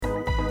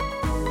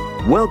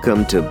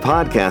Welcome to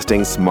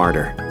Podcasting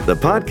Smarter, the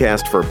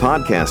podcast for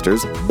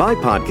podcasters by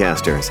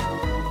podcasters.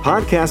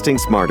 Podcasting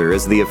Smarter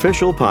is the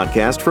official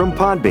podcast from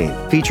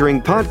Podbean,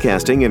 featuring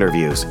podcasting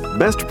interviews,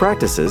 best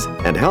practices,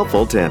 and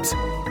helpful tips.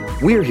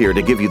 We're here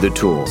to give you the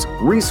tools,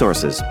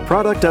 resources,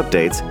 product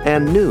updates,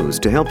 and news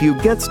to help you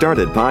get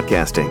started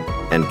podcasting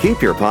and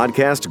keep your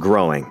podcast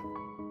growing.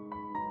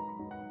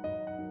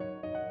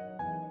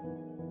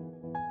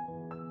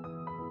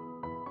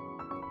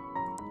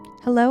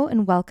 Hello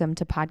and welcome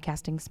to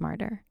Podcasting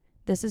Smarter.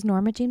 This is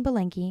Norma Jean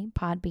Belenke,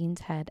 Podbean's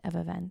head of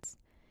events.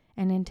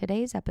 And in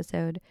today's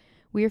episode,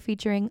 we are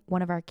featuring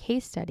one of our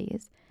case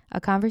studies,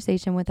 a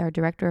conversation with our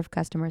Director of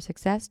Customer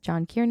Success,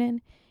 John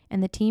Kiernan,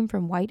 and the team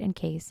from White &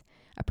 Case,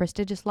 a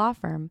prestigious law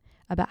firm,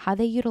 about how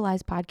they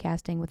utilize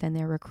podcasting within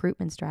their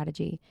recruitment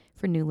strategy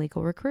for new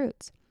legal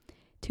recruits.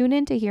 Tune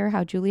in to hear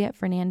how Juliet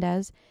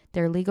Fernandez,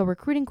 their legal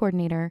recruiting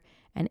coordinator,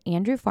 and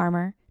Andrew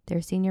Farmer,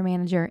 their senior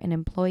manager in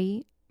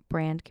employee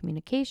brand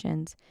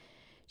communications,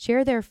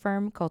 share their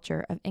firm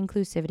culture of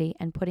inclusivity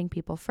and putting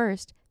people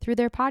first through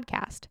their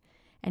podcast,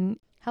 and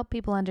help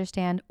people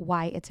understand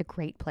why it's a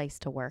great place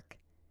to work.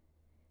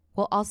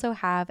 We'll also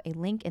have a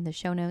link in the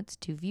show notes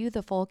to view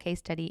the full case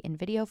study in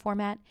video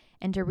format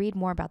and to read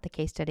more about the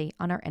case study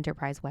on our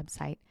enterprise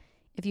website.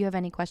 If you have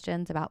any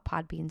questions about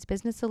Podbean's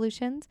business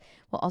solutions,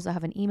 we'll also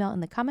have an email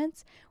in the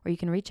comments, or you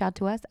can reach out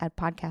to us at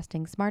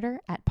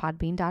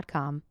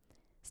podcastingsmarter@podbean.com.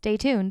 Stay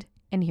tuned,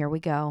 and here we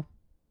go.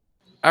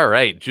 All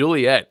right,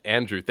 Juliet,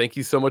 Andrew, thank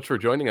you so much for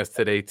joining us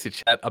today to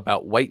chat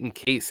about White &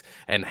 Case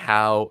and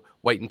how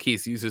White &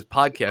 Case uses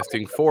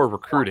podcasting for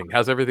recruiting.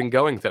 How's everything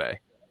going today?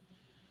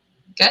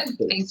 Good.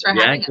 Thanks for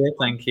having us. Yeah, good.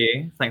 Thank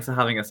you. Thanks for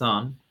having us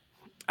on.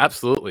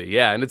 Absolutely.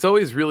 Yeah. And it's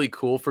always really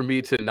cool for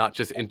me to not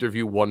just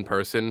interview one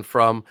person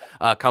from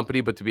a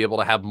company, but to be able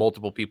to have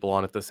multiple people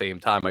on at the same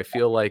time. I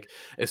feel like,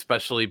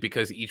 especially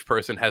because each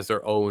person has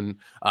their own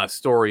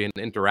story and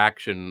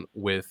interaction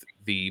with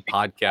the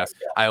podcast,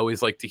 I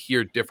always like to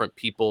hear different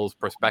people's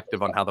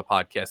perspective on how the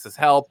podcast has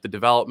helped, the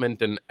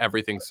development, and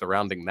everything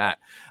surrounding that.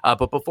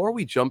 But before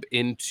we jump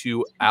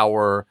into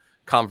our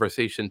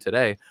conversation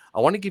today,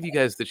 I want to give you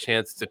guys the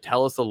chance to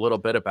tell us a little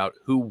bit about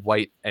who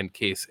White &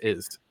 Case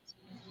is.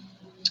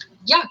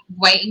 Yeah,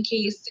 White &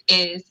 Case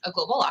is a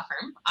global law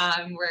firm.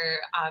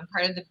 We're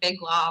part of the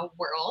big law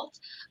world.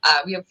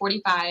 We have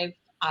 45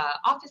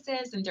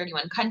 offices in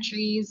 31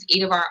 countries.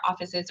 8 of our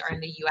offices are in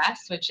the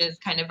US, which is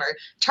kind of our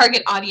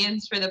target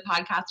audience for the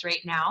podcast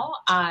right now.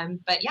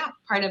 But yeah,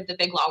 part of the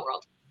big law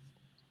world.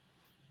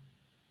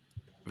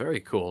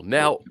 Very cool.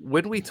 Now,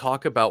 when we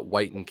talk about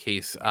White &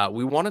 Case,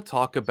 we want to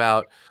talk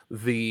about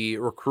the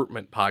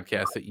recruitment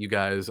podcast that you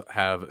guys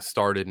have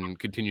started and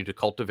continue to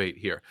cultivate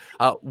here.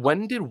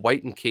 When did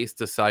White & Case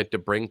decide to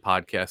bring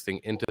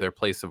podcasting into their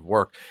place of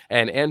work?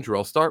 And Andrew,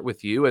 I'll start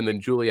with you, and then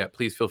Juliet,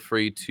 please feel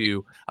free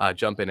to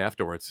jump in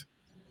afterwards.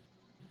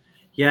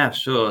 Yeah,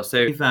 sure.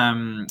 So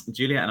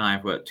Juliet and I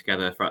have worked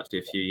together for actually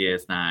a few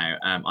years now.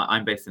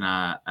 I'm based in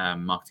our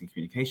marketing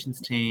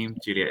communications team.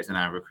 Juliet is in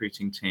our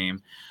recruiting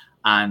team.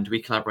 And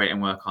we collaborate and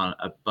work on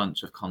a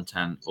bunch of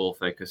content, all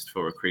focused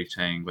for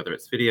recruiting, whether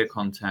it's video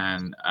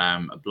content,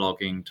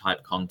 blogging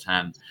type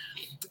content.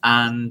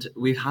 And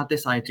we've had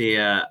this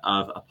idea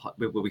in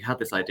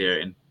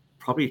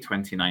probably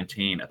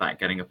 2019 about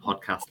getting a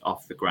podcast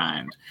off the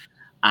ground.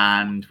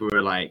 And we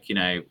were like,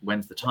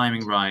 when's the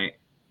timing right?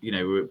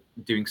 We were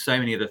doing so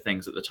many other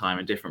things at the time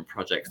and different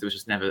projects. There was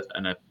just never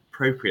an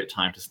appropriate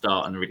time to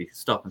start and really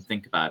stop and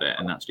think about it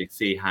and actually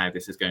see how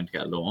this is going to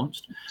get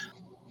launched.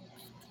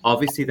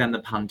 Obviously, then the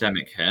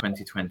pandemic hit,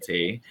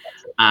 2020,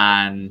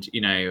 and,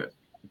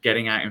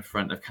 getting out in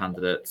front of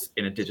candidates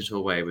in a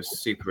digital way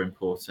was super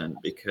important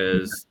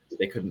because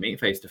they couldn't meet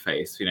face to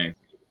face,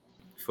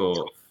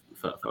 for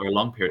a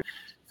long period.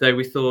 So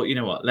we thought,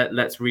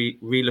 let's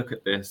relook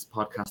at this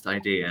podcast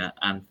idea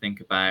and think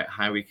about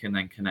how we can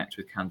then connect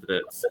with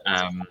candidates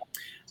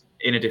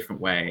in a different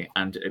way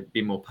and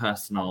be more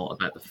personal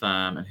about the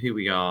firm and who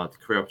we are, the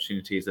career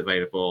opportunities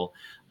available,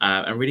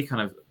 and really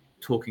kind of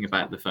talking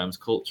about the firm's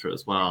culture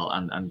as well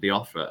and the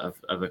offer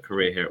of a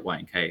career here at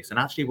White & Case and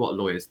actually what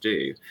lawyers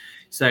do.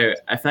 So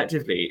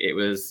effectively, it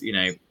was,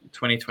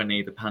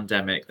 2020, the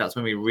pandemic, that's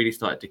when we really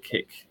started to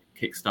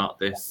kickstart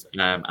this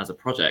as a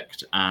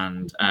project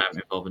and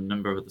involve a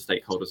number of other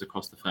stakeholders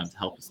across the firm to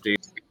help us do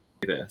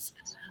this.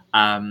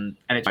 And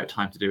it's about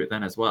time to do it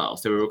then as well.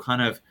 So we were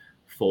kind of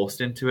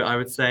forced into it, I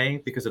would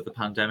say, because of the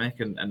pandemic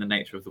and the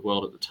nature of the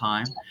world at the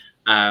time.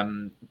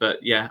 But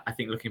yeah, I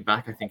think looking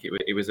back, I think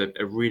it was a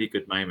really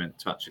good moment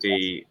to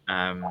actually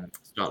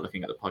start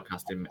looking at the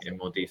podcast in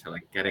more detail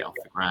and get it off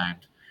the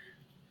ground.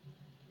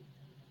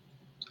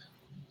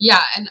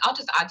 Yeah, and I'll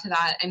just add to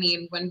that. I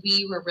mean, when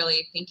we were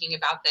really thinking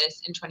about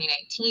this in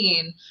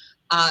 2019,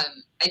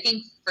 I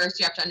think first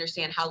you have to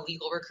understand how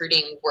legal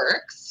recruiting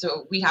works.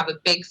 So we have a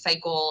big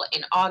cycle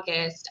in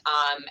August,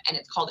 and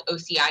it's called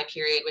OCI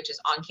period, which is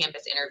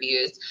on-campus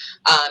interviews.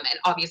 And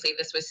obviously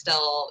this was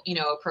still,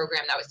 a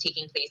program that was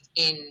taking place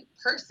in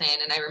person.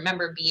 And I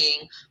remember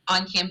being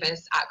on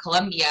campus at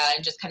Columbia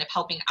and just kind of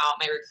helping out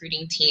my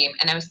recruiting team.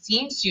 And I was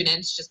seeing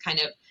students just kind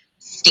of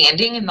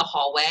standing in the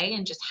hallway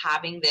and just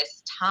having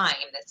this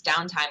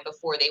downtime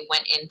before they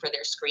went in for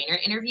their screener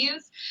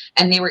interviews.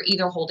 And they were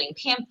either holding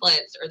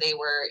pamphlets or they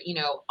were,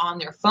 on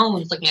their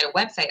phones looking at a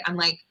website. I'm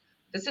like,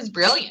 this is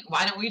brilliant.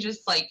 Why don't we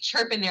just like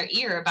chirp in their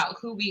ear about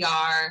who we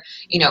are?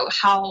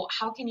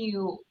 How can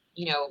you,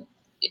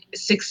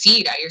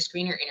 succeed at your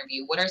screener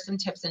interview? What are some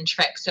tips and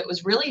tricks? So it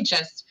was really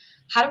just,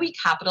 how do we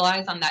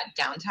capitalize on that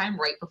downtime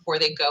right before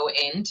they go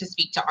in to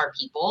speak to our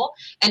people?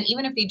 And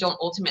even if they don't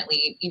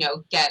ultimately,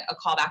 get a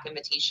callback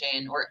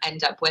invitation or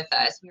end up with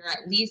us, we're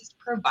at least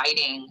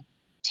providing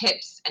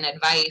tips and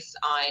advice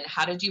on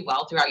how to do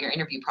well throughout your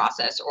interview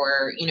process,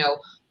 or,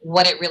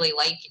 what it really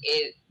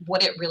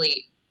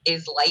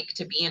is like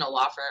to be in a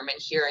law firm and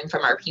hearing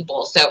from our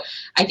people. So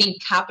I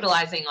think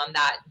capitalizing on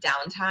that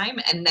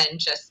downtime, and then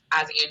just,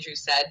 as Andrew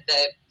said,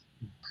 the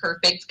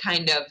perfect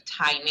kind of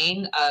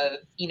timing of,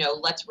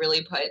 let's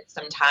really put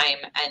some time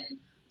and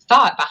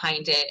thought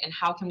behind it, and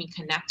how can we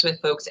connect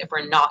with folks if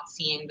we're not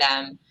seeing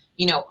them,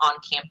 on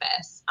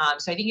campus.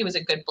 So I think it was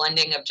a good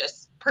blending of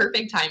just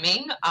perfect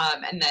timing,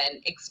 and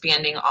then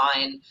expanding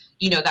on,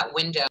 that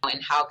window,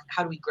 and how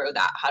do we grow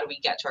that? How do we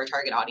get to our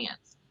target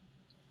audience?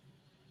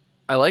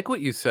 I like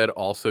what you said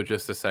also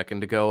just a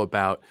second ago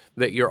about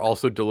that you're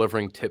also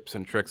delivering tips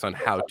and tricks on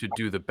how to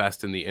do the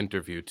best in the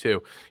interview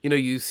too.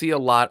 You see a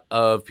lot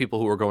of people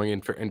who are going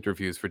in for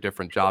interviews for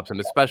different jobs, and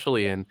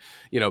especially in,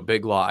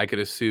 big law, I could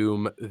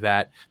assume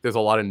that there's a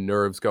lot of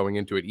nerves going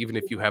into it. Even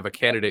if you have a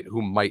candidate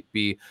who might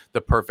be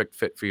the perfect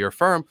fit for your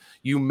firm,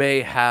 you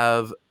may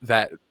have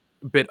that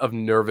bit of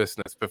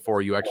nervousness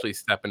before you actually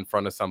step in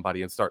front of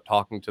somebody and start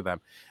talking to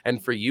them.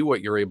 And for you,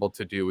 what you're able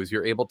to do is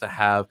you're able to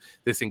have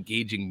this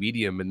engaging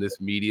medium, and this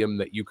medium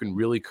that you can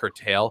really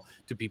curtail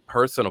to be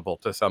personable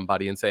to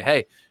somebody and say,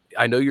 hey,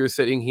 I know you're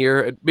sitting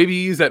here, maybe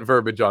use that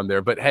verbiage on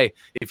there, but hey,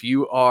 if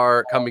you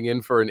are coming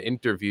in for an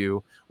interview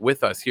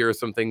with us, here are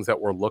some things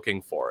that we're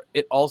looking for.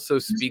 It also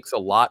speaks a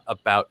lot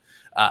about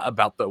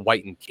the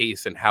White &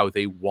 Case and how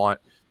they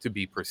want to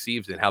be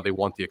perceived and how they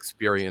want the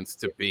experience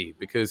to be.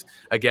 Because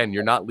again,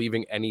 you're not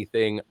leaving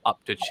anything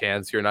up to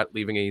chance. You're not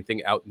leaving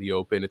anything out in the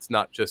open. It's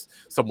not just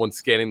someone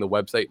scanning the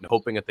website and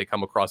hoping that they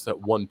come across that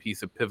one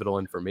piece of pivotal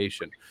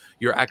information.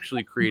 You're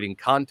actually creating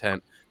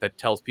content that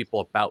tells people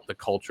about the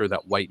culture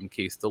that White &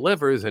 Case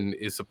delivers and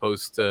is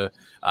supposed to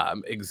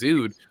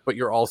exude. But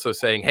you're also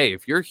saying, hey,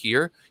 if you're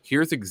here,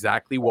 here's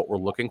exactly what we're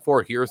looking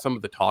for. Here are some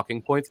of the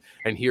talking points,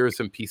 and here are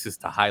some pieces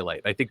to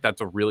highlight. I think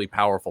that's a really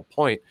powerful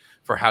point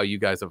for how you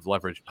guys have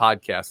leveraged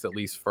podcasts, at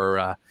least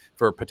for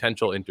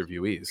potential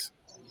interviewees.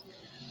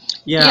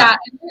 Yeah.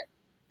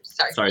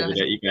 Sorry,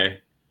 Juliet, you go.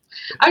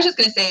 I was just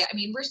going to say,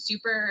 we're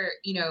super,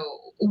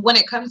 when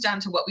it comes down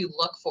to what we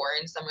look for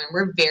in someone,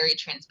 we're very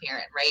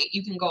transparent, right?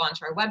 You can go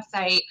onto our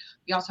website.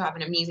 We also have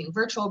an amazing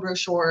virtual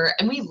brochure,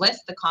 and we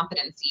list the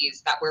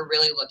competencies that we're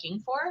really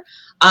looking for.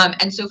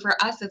 And so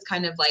for us, it's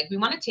kind of like, we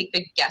want to take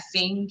the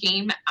guessing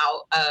game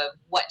out of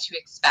what to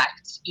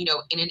expect, in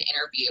an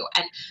interview.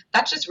 And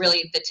that's just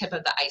really the tip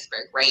of the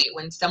iceberg, right?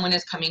 When someone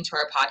is coming to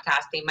our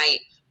podcast, they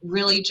might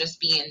really just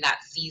be in that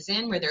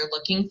season where they're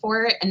looking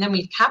for it, and then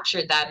we've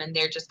captured them, and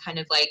they're just kind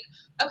of like,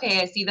 okay,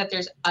 I see that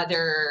there's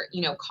other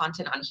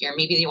content on here.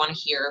 Maybe they want to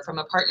hear from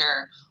a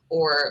partner,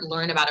 or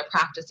learn about a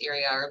practice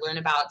area, or learn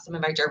about some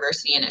of our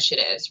diversity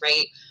initiatives,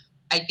 right?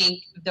 I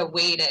think the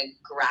way to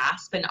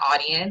grasp an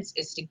audience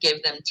is to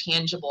give them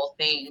tangible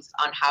things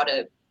on how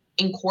to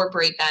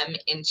incorporate them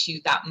into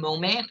that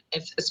moment,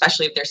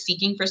 especially if they're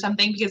seeking for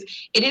something, because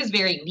it is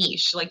very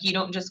niche. Like, you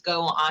don't just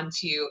go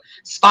onto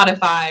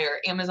Spotify or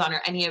Amazon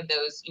or any of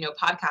those,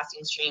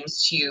 podcasting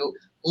streams to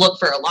look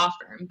for a law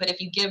firm. But if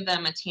you give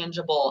them a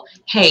tangible,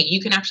 hey,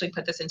 you can actually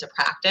put this into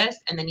practice,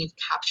 and then you've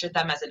captured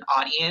them as an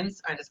audience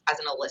or as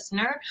a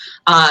listener,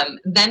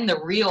 then the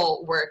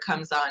real work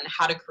comes on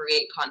how to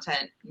create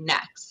content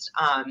next,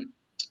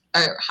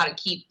 or how to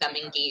keep them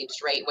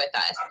engaged right with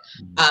us.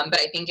 But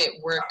I think it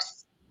works.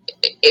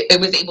 It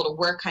was able to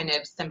work kind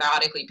of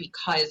symbiotically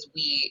because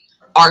we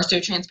are so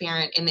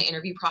transparent in the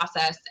interview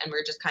process, and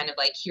we're just kind of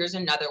like, here's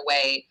another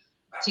way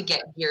to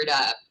get geared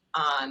up,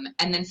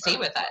 and then stay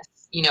with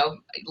us.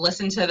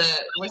 Listen to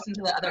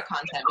the other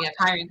content. We have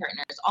hiring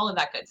partners, all of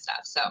that good stuff.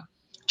 So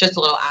just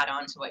a little add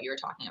on to what you were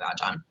talking about,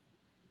 John.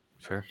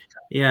 Sure.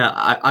 Yeah,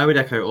 I would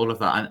echo all of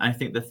that. And I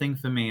think the thing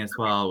for me as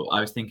well,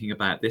 I was thinking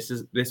about this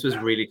was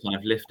really kind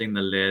of lifting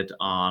the lid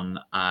on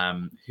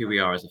who we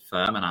are as a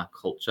firm and our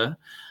culture.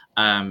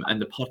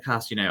 And the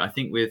podcast, I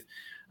think with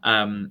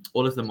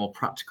all of the more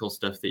practical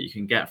stuff that you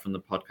can get from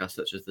the podcast,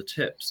 such as the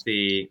tips,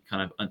 the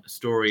kind of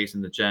stories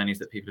and the journeys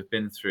that people have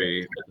been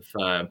through at the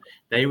firm,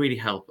 they really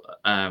help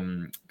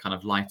kind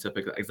of light up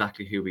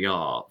exactly who we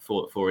are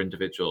for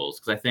individuals.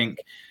 Because I think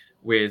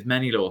with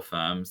many law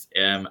firms,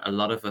 a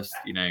lot of us,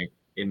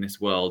 in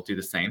this world do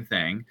the same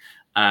thing.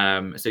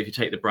 So if you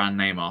take the brand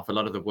name off, a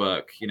lot of the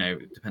work,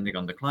 depending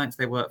on the clients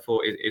they work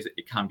for,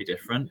 it can be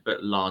different,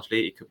 but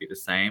largely it could be the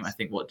same. I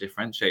think what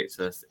differentiates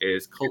us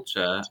is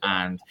culture,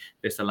 and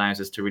this allows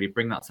us to really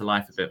bring that to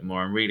life a bit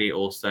more, and really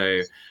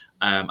also,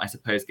 I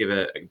suppose, give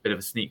a bit of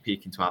a sneak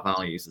peek into our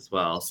values as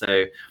well.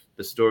 So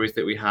the stories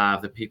that we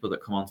have, the people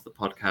that come onto the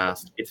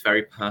podcast, it's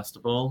very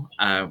personable.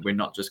 We're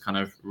not just kind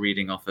of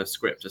reading off a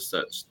script as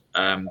such,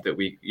 that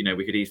we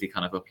could easily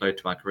kind of upload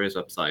to our careers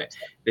website.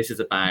 This is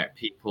about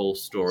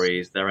people's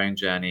stories, their own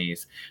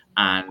journeys,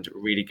 and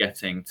really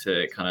getting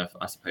to kind of,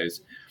 I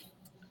suppose,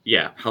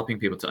 helping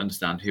people to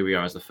understand who we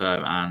are as a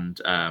firm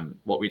and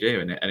what we do,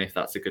 and if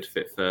that's a good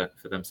fit for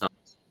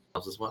themselves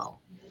as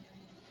well.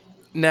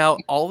 Now,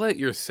 all that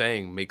you're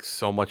saying makes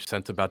so much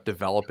sense about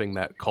developing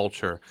that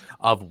culture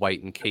of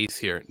White and Case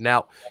here.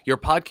 Now, your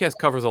podcast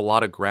covers a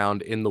lot of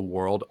ground in the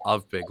world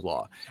of big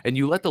law, and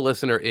you let the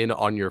listener in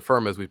on your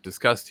firm, as we've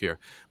discussed here.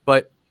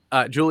 But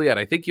Juliet,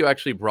 I think you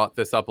actually brought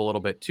this up a little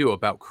bit too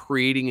about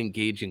creating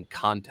engaging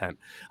content.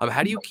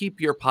 How do you keep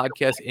your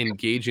podcast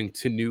engaging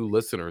to new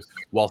listeners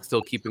while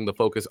still keeping the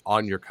focus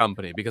on your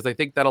company? Because I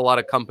think that a lot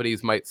of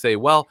companies might say,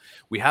 well,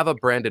 we have a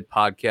branded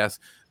podcast,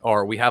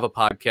 or we have a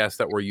podcast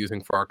that we're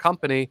using for our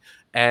company,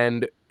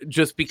 and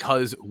just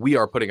because we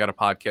are putting out a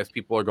podcast,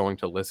 people are going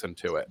to listen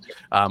to it.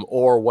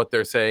 Or what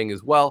they're saying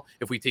is, well,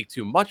 if we take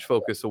too much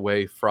focus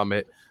away from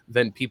it,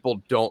 then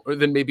people don't, or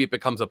then maybe it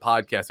becomes a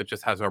podcast that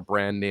just has our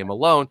brand name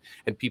alone,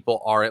 and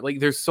people aren't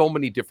like, there's so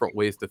many different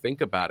ways to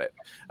think about it.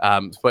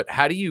 But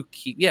how do you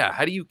keep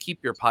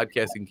your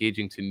podcast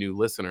engaging to new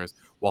listeners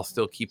while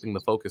still keeping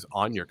the focus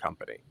on your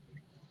company?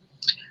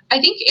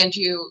 I think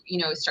Andrew,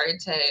 started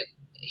to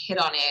hit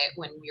on it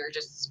when we were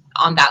just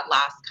on that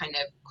last kind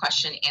of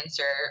question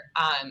answer.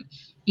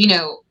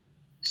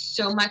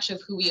 So much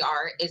of who we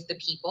are is the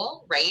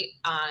people, right?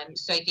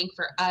 So I think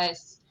for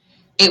us,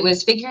 it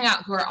was figuring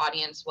out who our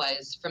audience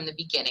was from the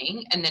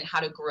beginning and then how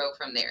to grow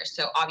from there.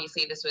 So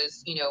obviously this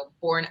was,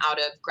 born out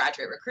of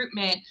graduate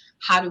recruitment.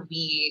 How do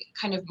we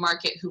kind of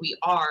market who we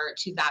are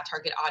to that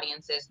target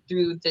audiences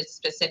through the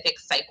specific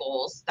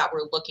cycles that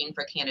we're looking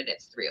for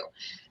candidates through?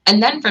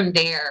 And then from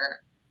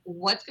there,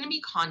 what's going to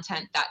be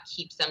content that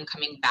keeps them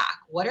coming back?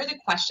 What are the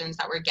questions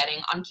that we're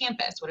getting on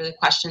campus? What are the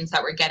questions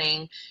that we're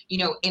getting,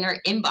 in our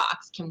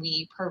inbox? Can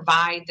we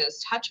provide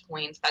those touch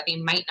points that they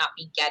might not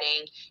be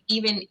getting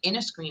even in a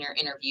screener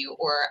interview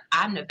or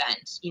at an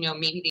event?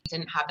 Maybe they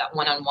didn't have that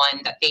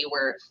one-on-one that they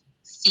were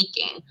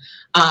seeking.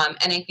 And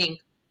I think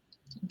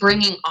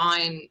bringing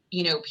on,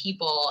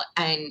 people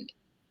and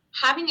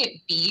having it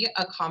be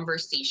a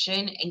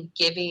conversation and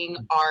giving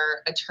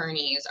our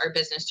attorneys, our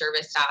business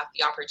service staff,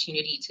 the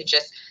opportunity to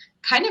just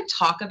kind of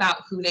talk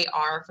about who they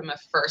are from a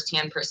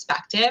firsthand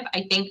perspective,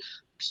 I think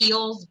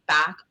peels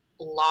back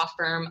law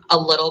firm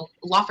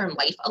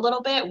life a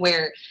little bit,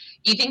 where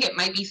you think it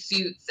might be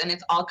suits and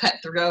it's all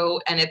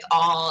cutthroat and it's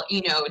all,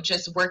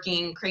 just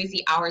working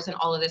crazy hours and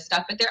all of this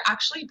stuff, but they're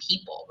actually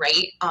people,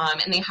 right?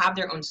 And they have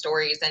their own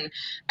stories. And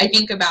I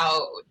think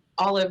about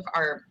all of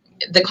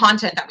the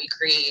content that we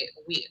create,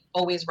 we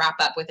always wrap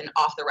up with an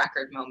off the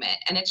record moment.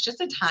 And it's just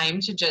a time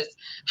to just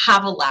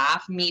have a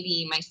laugh.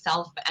 Maybe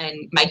myself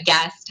and my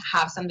guest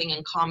have something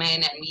in common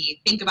and we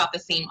think about the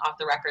same off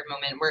the record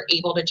moment. We're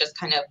able to just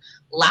kind of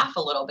laugh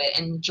a little bit,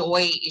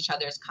 enjoy each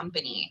other's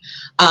company.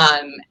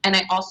 And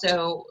I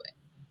also,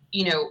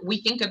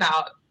 we think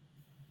about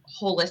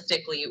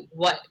holistically,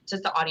 what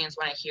does the audience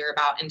want to hear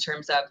about in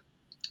terms of,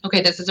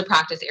 okay, this is a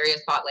practice area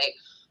spotlight.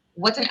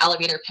 What's an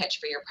elevator pitch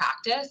for your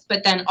practice?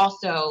 But then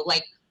also,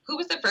 like, who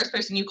was the first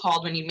person you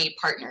called when you made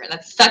partner?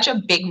 That's such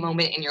a big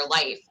moment in your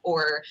life.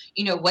 Or,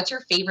 what's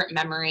your favorite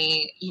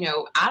memory,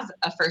 as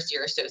a first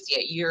year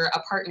associate? You're a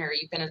partner,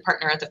 you've been a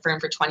partner at the firm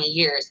for 20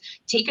 years.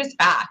 Take us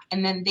back.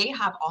 And then they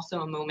have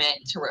also a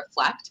moment to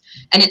reflect.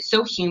 And it's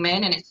so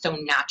human and it's so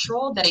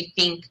natural that I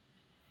think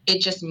it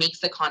just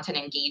makes the content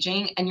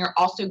engaging, and you're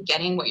also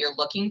getting what you're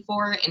looking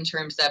for in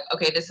terms of,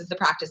 okay, this is the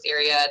practice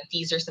area,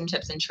 these are some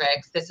tips and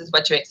tricks, this is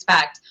what to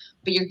expect,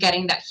 but you're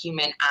getting that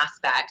human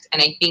aspect.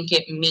 And I think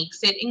it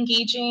makes it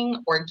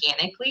engaging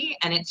organically,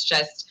 and it's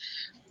just,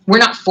 we're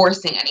not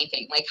forcing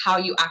anything. Like, how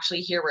you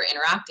actually hear we're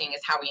interacting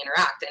is how we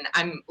interact. And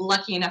I'm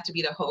lucky enough to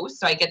be the host,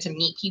 so I get to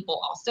meet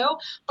people also.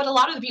 But a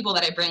lot of the people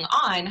that I bring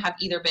on have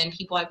either been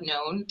people I've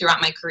known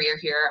throughout my career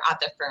here at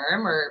the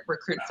firm or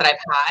recruits that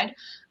I've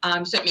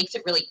had. So it makes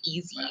it really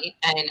easy.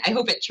 And I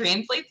hope it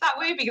translates that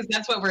way, because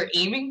that's what we're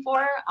aiming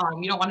for.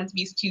 You don't want it to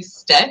be too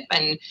stiff.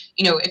 And,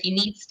 if you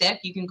need stiff,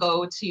 you can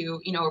go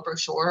to, a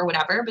brochure or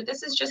whatever. But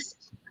this is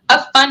just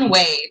a fun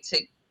way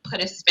to put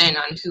a spin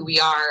on who we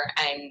are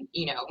and,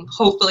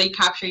 hopefully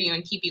capture you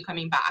and keep you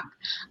coming back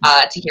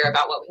to hear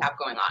about what we have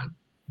going on.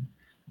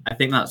 I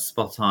think that's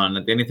spot on.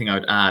 The only thing I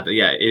would add,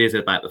 it is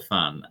about the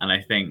fun. And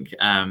I think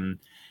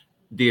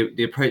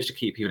the approach to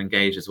keep people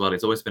engaged as well,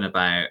 it's always been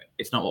about,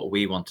 it's not what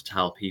we want to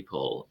tell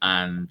people.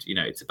 And,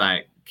 it's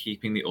about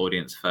keeping the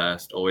audience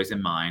first, always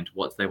in mind,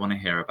 what do they want to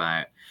hear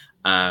about?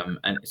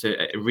 And so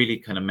really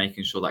kind of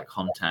making sure that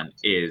content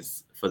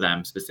is for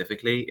them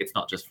specifically. It's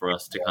not just for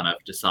us to kind of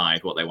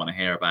decide what they want to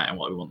hear about and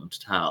what we want them to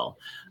tell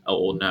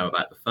or know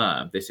about the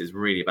firm. This is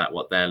really about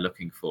what they're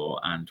looking for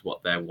and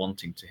what they're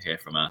wanting to hear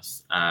from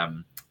us.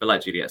 But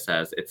like Juliet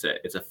says, it's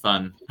a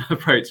fun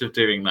approach of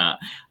doing that.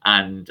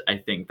 And I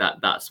think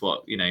that's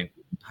what,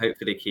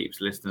 hopefully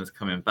keeps listeners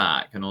coming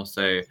back, and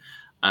also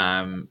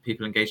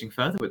people engaging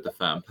further with the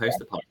firm post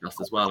the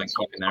podcast as well, and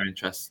keeping their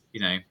interest,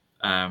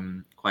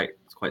 quite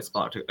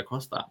sparked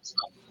across that.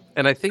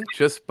 And I think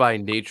just by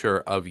nature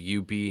of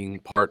you being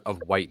part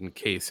of White and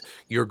Case,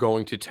 you're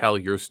going to tell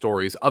your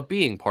stories of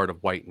being part of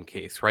White and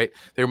Case, right?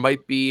 There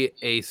might be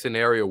a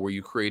scenario where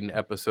you create an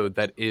episode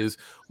that is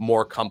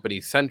more company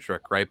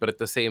centric, right? But at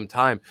the same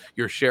time,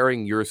 you're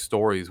sharing your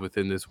stories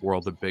within this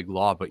world of big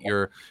law, but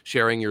you're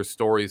sharing your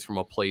stories from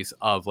a place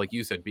of, like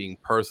you said, being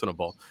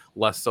personable,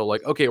 less so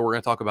like, okay, we're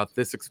going to talk about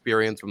this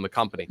experience from the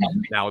company.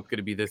 Now it's going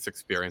to be this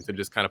experience, and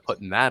just kind of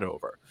putting that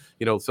over,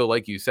 so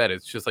like you said,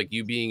 it's just like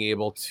you being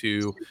able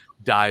to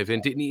dive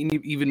into,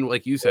 even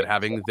like you said,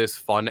 having this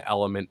fun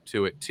element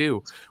to it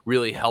too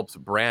really helps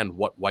brand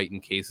what White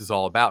and Case is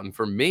all about. And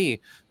for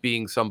me,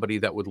 being somebody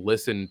that would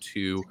listen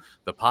to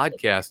the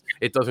podcast,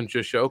 it doesn't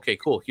just show, okay,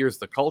 cool, here's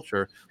the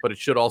culture, but it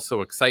should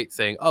also excite,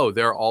 saying, oh,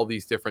 there are all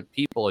these different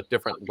people at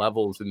different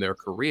levels in their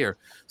career.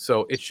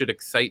 So it should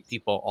excite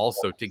people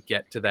also to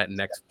get to that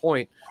next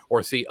point,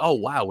 or see, oh,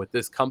 wow, with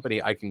this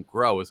company, I can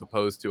grow, as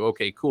opposed to,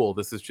 okay, cool,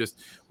 this is just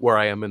where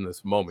I am in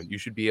this moment. You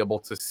should be able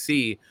to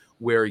see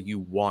where you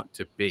want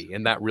to be.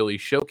 And that really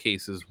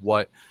showcases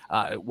what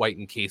White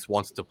and Case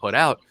wants to put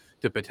out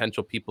to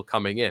potential people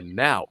coming in.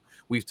 Now,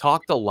 we've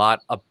talked a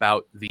lot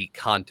about the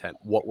content,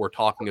 what we're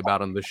talking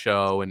about on the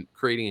show, and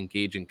creating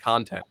engaging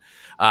content.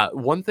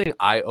 One thing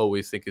I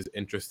always think is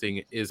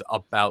interesting is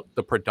about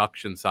the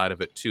production side of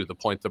it too, the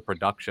points of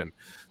production.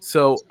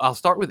 So I'll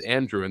start with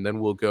Andrew, and then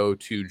we'll go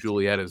to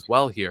Juliet as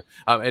well here.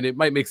 And it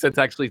might make sense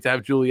actually to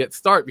have Juliet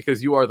start,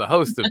 because you are the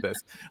host of this.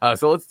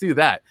 So let's do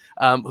that.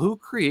 Who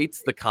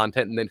creates the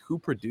content, and then who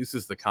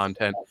produces the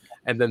content?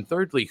 And then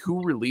thirdly,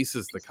 who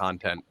releases the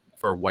content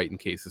for White and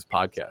Case's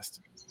podcast?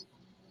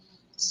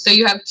 So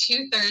you have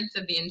 2/3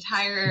 of the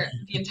entire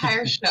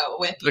show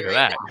with you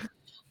right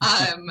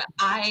now.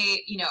 I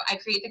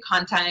create the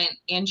content.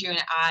 Andrew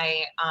and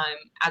I,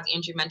 as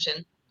Andrew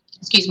mentioned,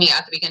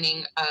 at the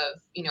beginning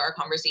of our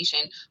conversation,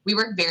 we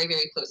work very,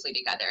 very closely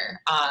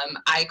together.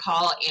 I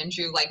call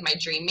Andrew like my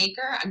dream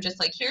maker. I'm just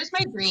like, here's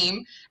my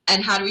dream,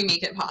 and how do we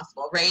make it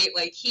possible, right?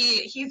 Like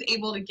he's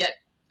able to get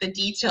the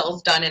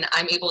details done, and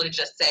I'm able to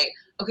just say,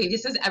 okay,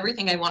 this is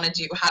everything I want to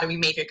do. How do we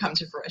make it come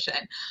to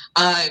fruition?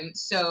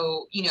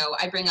 So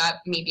I bring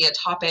up maybe a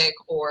topic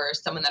or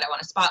someone that I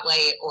want to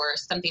spotlight, or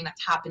something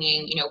that's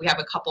happening. We have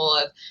a couple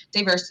of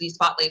diversity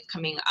spotlights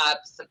coming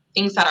up, some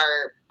things that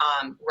are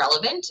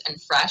relevant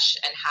and fresh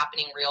and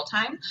happening real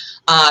time.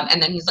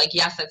 And then he's like,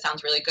 yes, that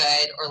sounds really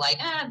good. Or like,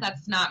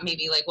 that's not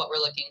maybe like what we're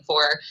looking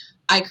for.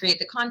 I create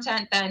the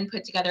content, then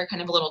put together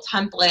kind of a little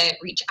template,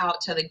 reach out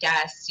to the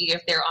guests, see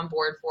if they're on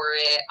board for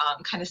it,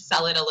 kind of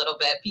sell it a little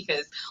bit,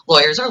 because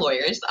lawyers are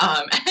lawyers.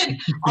 And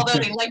although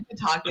they like to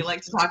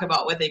talk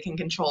about what they can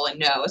control and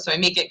know. So I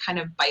make it kind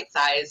of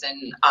bite-sized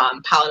and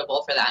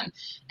palatable for them.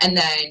 And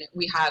then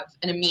we have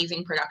an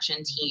amazing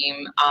production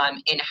team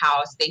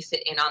in-house. They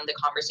sit in on the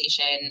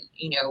conversation,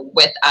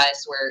 with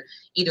us. We're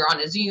either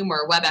on a Zoom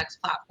or a WebEx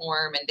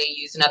platform, and they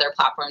use another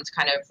platform to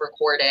kind of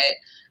record it.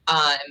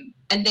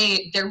 And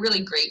they're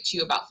really great too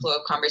about flow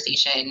of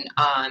conversation.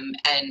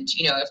 And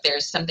if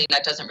there's something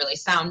that doesn't really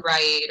sound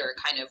right, or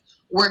kind of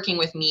working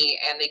with me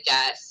and the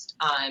guest,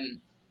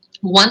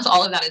 once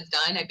all of that is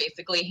done, I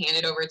basically hand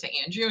it over to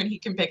Andrew, and he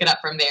can pick it up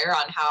from there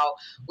on how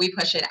we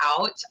push it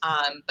out.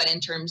 But in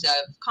terms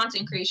of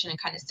content creation, it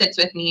kind of sits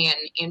with me, and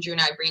Andrew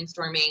and I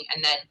brainstorming,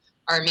 and then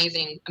our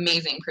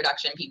amazing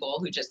production people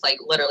who just like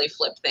literally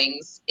flip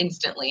things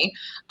instantly.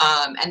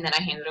 And then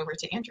I hand it over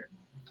to Andrew.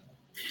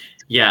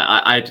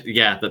 Yeah,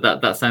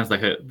 that sounds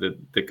like the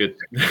good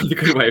the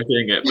good way of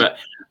doing it. But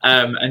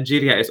and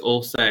Juliet is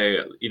also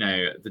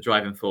the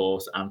driving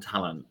force and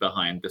talent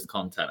behind this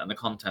content, and the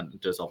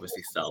content does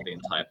obviously sell the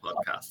entire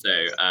podcast.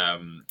 So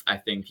I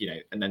think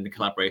and then the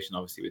collaboration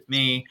obviously with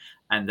me,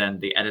 and then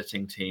the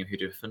editing team who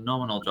do a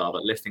phenomenal job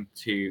at listening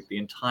to the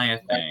entire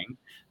thing,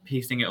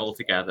 piecing it all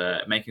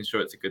together, making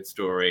sure it's a good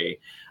story.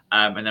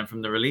 And then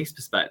from the release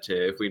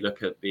perspective, we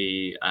look at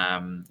the,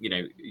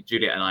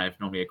 Juliet and I have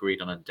normally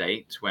agreed on a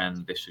date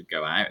when this should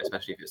go out,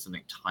 especially if it's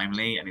something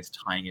timely and is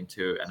tying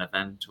into an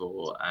event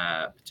or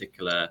a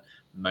particular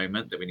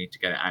moment that we need to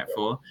get it out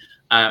for.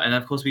 And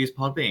then, of course, we use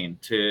Podbean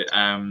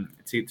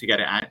to get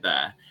it out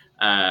there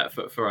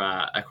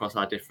across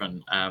our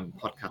different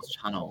podcast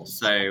channels.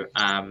 So,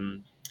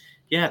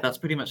 that's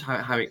pretty much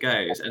how it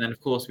goes. And then, of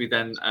course, we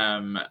then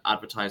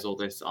advertise all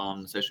this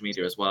on social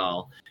media as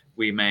well.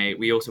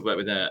 We also work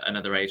with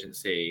another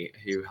agency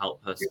who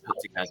help us put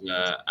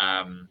together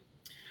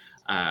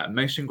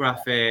motion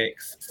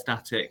graphics,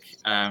 static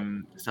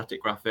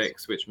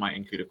graphics, which might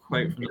include a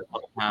quote from the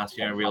podcast,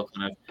 real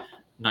kind of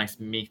nice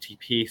meaty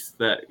piece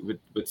that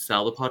would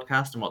sell the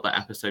podcast and what that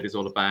episode is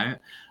all about,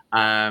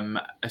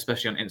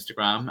 especially on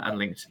Instagram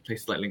and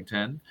places like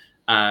LinkedIn.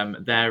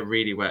 They're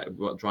really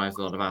what drives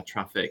a lot of our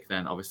traffic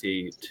then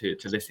obviously to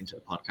listening to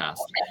the podcast.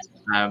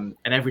 And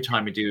every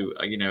time we do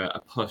a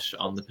push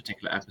on the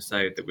particular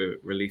episode that we're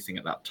releasing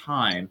at that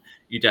time,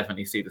 you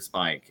definitely see the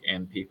spike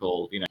in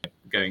people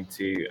going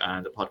to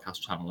the podcast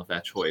channel of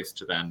their choice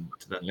to then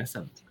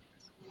listen.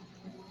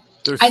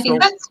 I think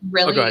that's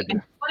really, I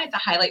wanted to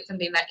highlight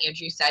something that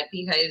Andrew said,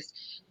 because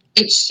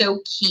it's so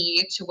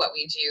key to what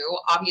we do.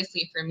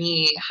 Obviously for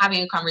me,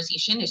 having a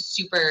conversation is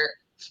super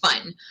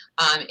fun.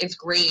 It's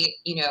great.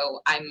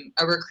 I'm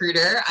a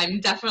recruiter.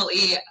 I'm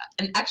definitely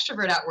an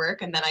extrovert at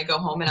work. And then I go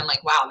home and I'm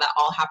like, wow, that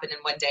all happened in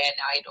one day. And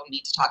now I don't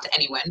need to talk to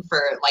anyone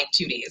for like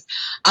 2 days.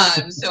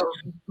 So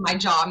my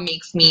job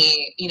makes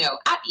me,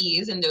 at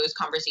ease in those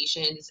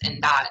conversations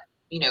and that,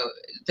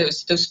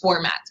 those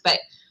formats. But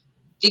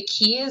the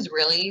key is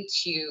really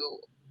to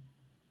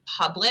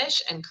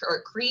publish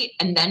or create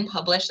and then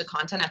publish the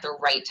content at the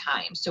right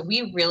time. So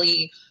we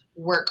really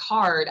work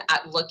hard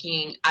at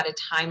looking at a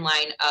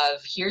timeline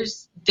of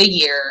here's the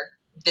year,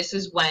 this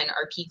is when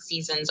our peak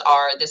seasons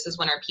are, this is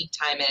when our peak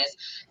time is,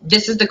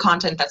 this is the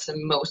content that's the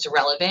most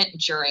relevant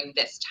during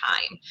this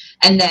time.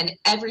 And then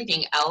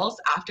everything else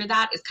after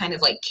that is kind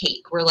of like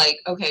cake. We're like,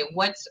 okay,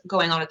 what's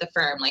going on at the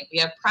firm? Like we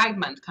have Pride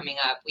Month coming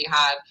up. We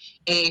have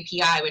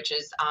AAPI, which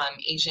is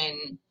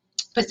Asian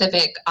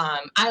Pacific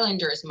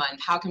Islanders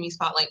Month. How can we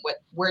spotlight what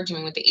we're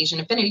doing with the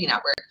Asian Affinity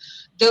Network?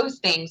 Those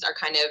things are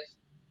kind of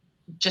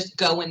just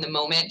go in the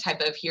moment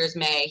type of here's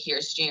May,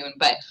 here's June.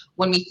 But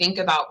when we think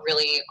about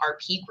really our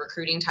peak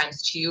recruiting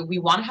times too, we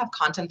want to have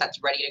content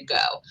that's ready to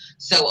go.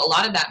 So a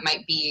lot of that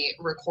might be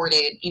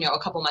recorded, a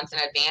couple months in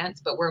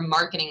advance, but we're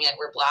marketing it,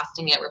 we're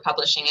blasting it, we're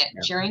publishing it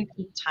during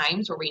peak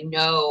times where we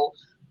know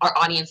our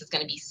audience is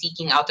going to be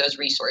seeking out those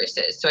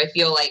resources. So I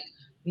feel like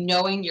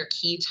knowing your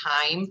key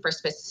time for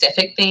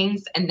specific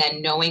things and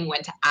then knowing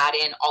when to add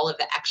in all of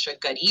the extra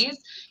goodies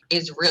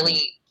is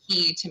really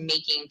key to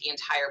making the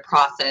entire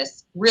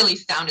process really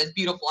sound as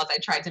beautiful as I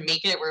tried to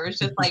make it, where it was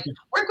just like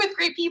work with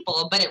great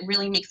people, but it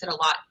really makes it a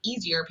lot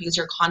easier because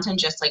your content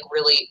just like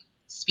really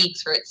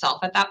speaks for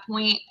itself at that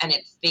point, and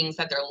it's things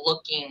that they're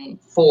looking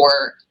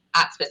for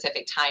at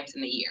specific times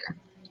in the year.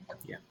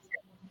 Yeah.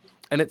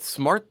 And it's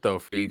smart, though,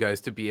 for you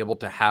guys to be able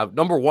to have,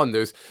 number one,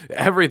 there's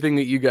everything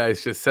that you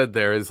guys just said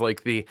there is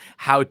like the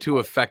how to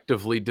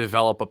effectively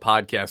develop a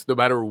podcast, no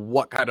matter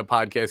what kind of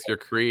podcast you're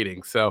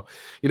creating. So,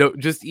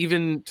 just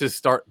even to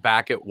start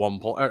back at one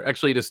point, or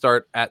actually to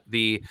start at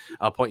the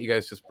point you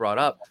guys just brought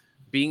up,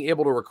 being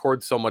able to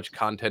record so much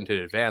content in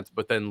advance,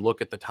 but then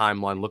look at the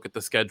timeline, look at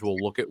the schedule,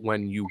 look at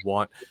when you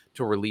want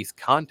to release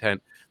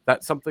content.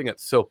 That's something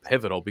that's so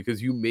pivotal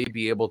because you may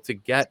be able to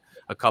get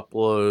a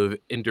couple of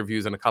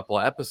interviews and a couple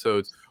of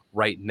episodes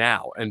right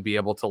now and be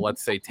able to,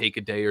 let's say, take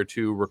a day or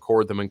two,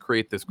 record them and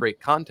create this great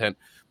content.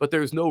 But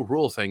there's no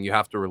rule saying you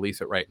have to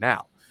release it right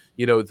now.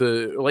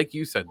 Like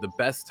you said, the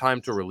best time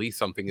to release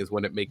something is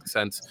when it makes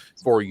sense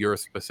for your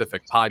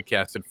specific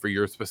podcast and for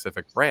your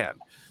specific brand.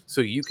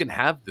 So you can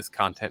have this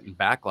content in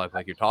backlog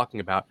like you're talking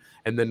about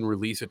and then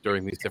release it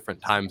during these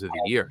different times of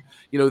the year.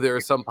 There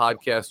are some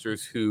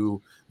podcasters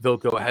who they'll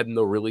go ahead and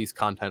they'll release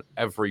content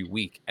every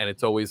week. And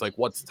it's always like,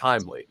 what's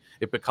timely?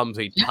 It becomes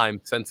a time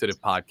sensitive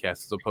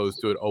podcast as opposed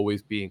to it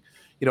always being,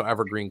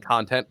 evergreen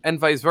content, and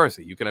vice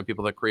versa. You can have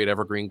people that create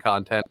evergreen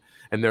content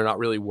and they're not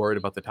really worried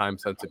about the time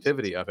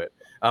sensitivity of it.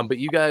 But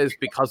you guys,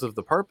 because of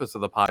the purpose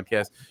of the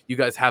podcast, you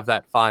guys have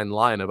that fine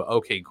line of,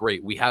 okay,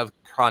 great. We have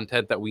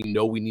content that we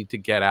know we need to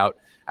get out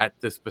at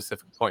this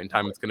specific point in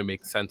time. It's going to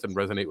make sense and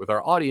resonate with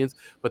our audience.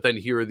 But then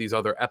here are these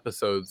other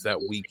episodes that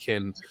we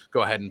can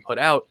go ahead and put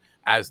out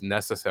as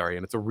necessary.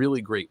 And it's a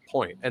really great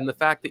point. And the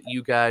fact that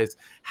you guys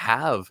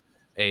have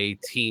a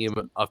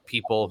team of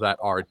people that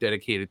are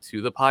dedicated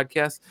to the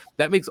podcast,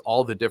 that makes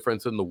all the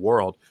difference in the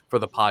world for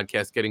the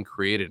podcast getting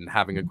created and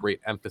having a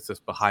great emphasis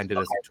behind it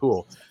as a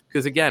tool.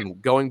 Because again,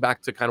 going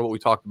back to kind of what we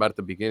talked about at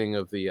the beginning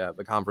of the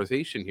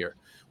conversation here,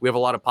 we have a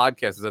lot of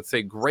podcasters that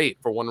say, great,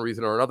 for one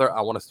reason or another,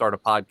 I want to start a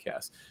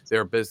podcast.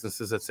 There are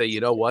businesses that say, you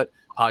know what,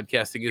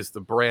 podcasting is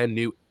the brand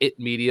new it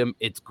medium.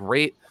 It's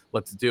great.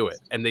 Let's do it.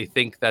 And they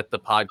think that the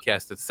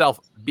podcast itself,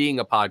 being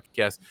a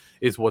podcast,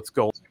 is what's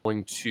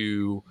going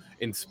to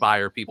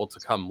inspire people to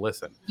come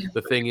listen.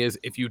 The thing is,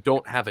 if you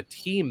don't have a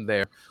team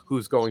there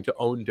who's going to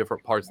own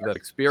different parts of that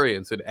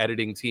experience, an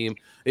editing team,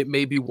 it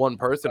may be one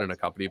person in a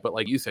company, but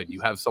like you said,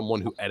 you have someone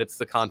who edits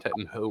the content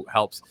and who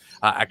helps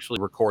actually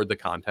record the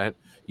content.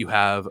 You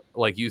have,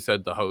 like you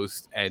said, the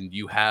host, and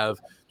you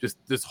have just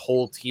this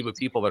whole team of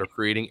people that are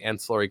creating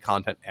ancillary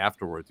content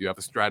afterwards. You have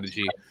a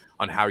strategy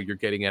on how you're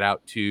getting it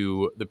out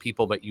to the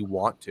people that you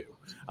want to.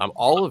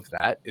 All of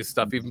that is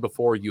stuff, even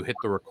before you hit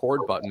the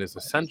record button, is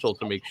essential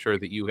to make sure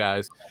that you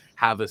guys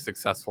have a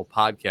successful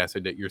podcast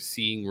and that you're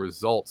seeing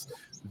results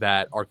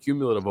that are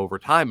cumulative over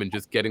time and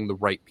just getting the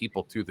right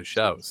people to the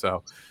show.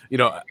 So,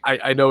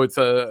 I know it's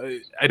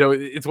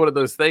one of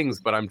those things,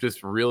 but I'm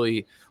just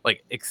really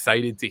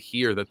excited to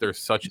hear that there's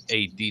such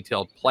a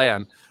detailed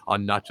plan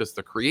on not just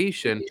the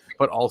creation,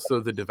 but also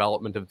the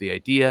development of the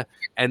idea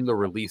and the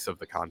release of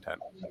the content.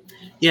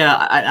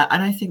 Yeah,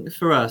 and I think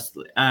for us,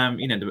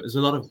 there's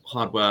a lot of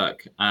hard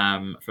work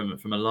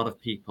from a lot of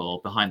people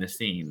behind the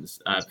scenes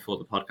before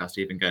the podcast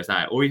even goes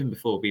out, or even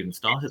before we even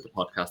started the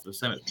podcast. There was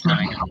so much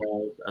planning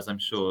involved, as I'm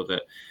sure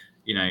that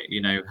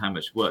you know how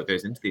much work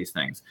goes into these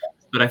things.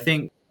 But I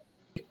think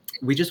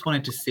we just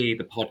wanted to see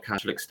the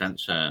podcast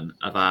extension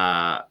of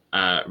our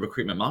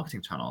recruitment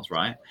marketing channels,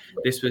 right?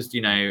 This was,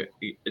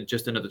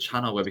 just another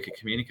channel where we could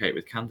communicate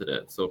with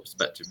candidates or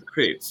prospective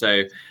recruits.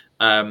 So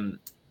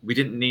we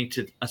didn't need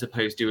to, I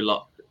suppose, do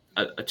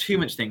too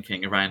much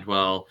thinking around,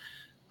 well,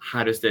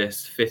 how does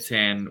this fit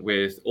in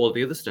with all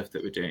the other stuff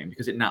that we're doing?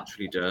 Because it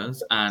naturally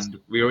does. And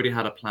we already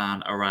had a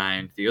plan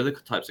around the other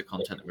types of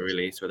content that we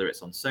release, whether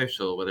it's on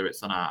social, whether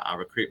it's on our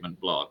recruitment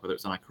blog, whether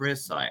it's on our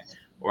careers site,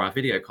 or our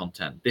video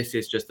content. This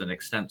is just an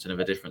extension of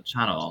a different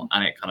channel,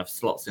 and it kind of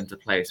slots into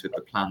place with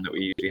the plan that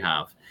we usually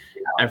have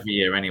every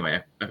year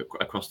anyway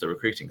across the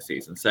recruiting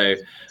season. So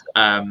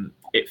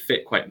it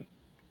fit quite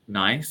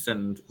nice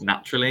and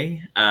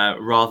naturally,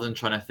 rather than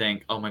trying to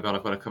think, oh my God,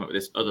 I've got to come up with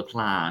this other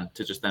plan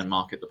to just then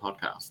market the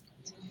podcast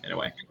in a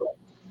way.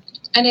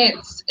 And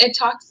it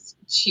talks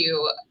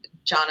to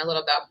John a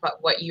little bit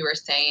about what you were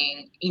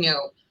saying.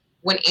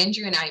 When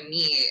Andrew and I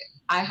meet,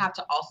 I have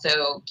to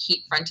also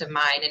keep front of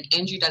mind, and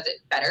Andrew does it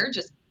better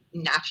just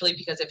naturally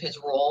because of his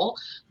role,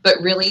 but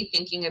really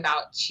thinking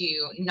about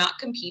not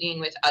competing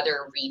with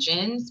other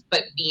regions,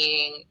 but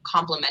being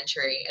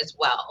complementary as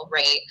well,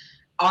 right?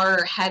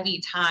 Our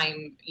heavy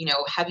time,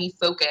 heavy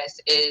focus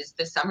is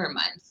the summer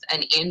months.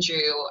 And Andrew,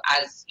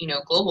 as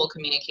global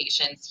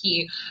communications,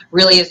 he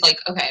really is like,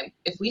 okay,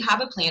 if we have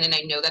a plan and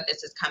I know that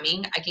this is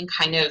coming, I can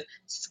kind of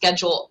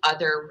schedule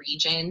other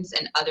regions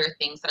and other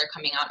things that are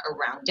coming out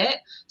around it.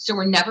 So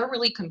we're never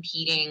really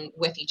competing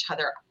with each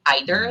other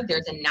either.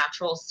 There's a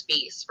natural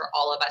space for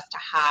all of us to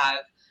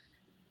have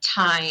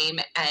time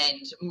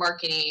and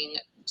marketing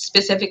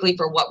specifically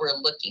for what we're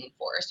looking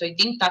for. So I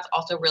think that's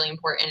also really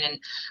important. And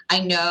I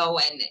know,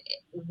 and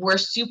we're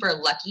super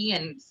lucky,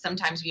 and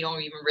sometimes we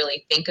don't even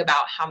really think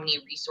about how many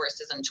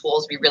resources and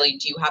tools we really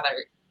do have at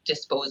our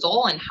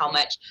disposal and how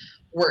much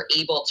we're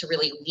able to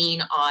really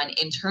lean on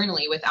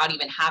internally without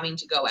even having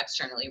to go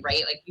externally,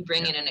 right? Like we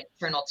bring in an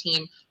external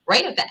team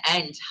right at the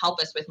end to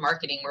help us with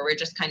marketing, where we're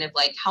just kind of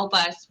like, help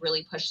us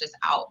really push this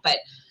out. But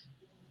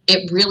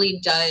it really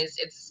does.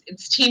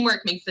 It's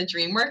teamwork makes the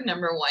dream work,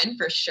 number one,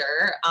 for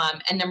sure.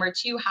 And number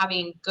two,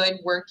 having good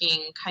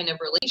working kind of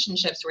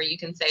relationships where you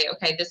can say,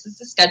 okay, this is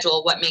the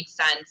schedule. What makes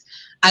sense?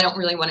 I don't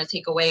really want to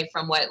take away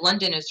from what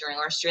London is doing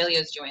or Australia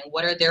is doing.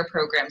 What are their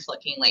programs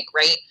looking like,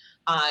 right?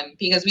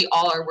 Because we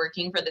all are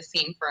working for the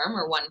same firm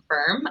or one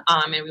firm,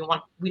 and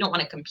we don't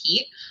want to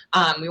compete.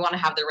 We want to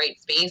have the right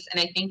space.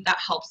 And I think that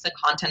helps the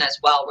content as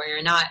well, where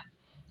you're not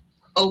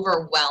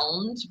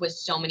overwhelmed with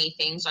so many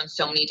things on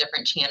so many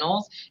different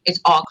channels.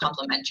 It's all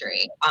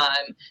complementary.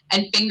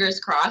 And fingers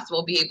crossed,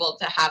 we'll be able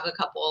to have a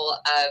couple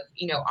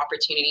of,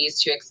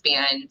 opportunities to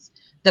expand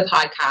the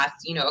podcast,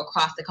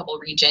 across a couple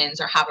regions,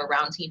 or have a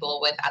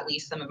roundtable with at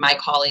least some of my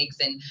colleagues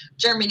in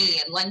Germany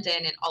and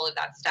London and all of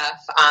that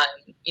stuff.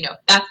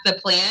 That's the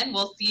plan.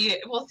 We'll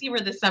see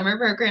where the summer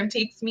program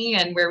takes me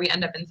and where we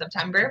end up in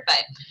September.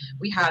 But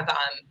we have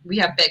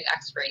big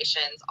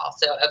aspirations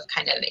also of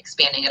kind of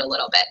expanding it a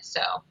little bit.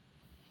 So.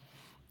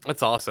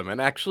 That's awesome.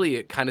 And actually,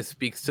 it kind of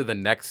speaks to the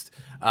next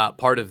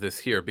part of this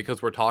here,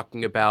 because we're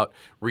talking about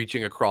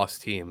reaching across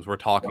teams. We're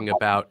talking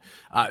about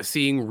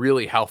seeing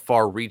really how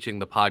far reaching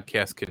the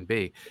podcast can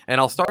be.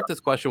 And I'll start this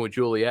question with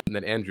Juliet, and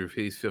then Andrew,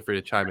 please feel free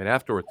to chime in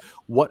afterwards.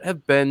 What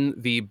have been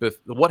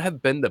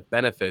the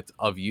benefits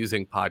of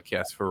using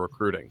podcasts for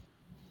recruiting?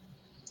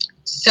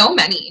 So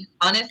many,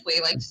 honestly,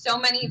 like so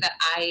many that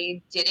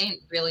I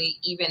didn't really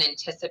even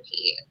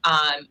anticipate.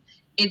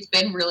 It's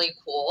been really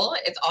cool.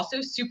 It's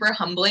also super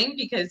humbling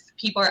because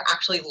people are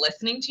actually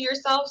listening to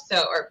yourself,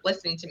 or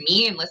listening to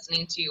me and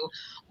listening to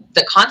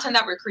the content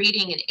that we're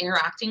creating and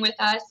interacting with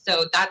us.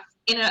 So that's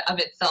in and of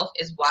itself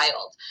is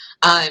wild.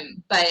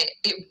 But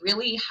it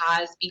really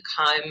has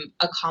become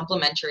a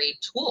complementary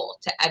tool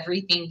to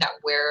everything that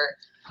we're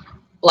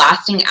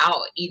blasting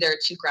out, either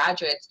to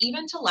graduates,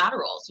 even to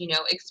laterals.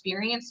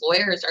 Experienced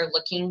lawyers are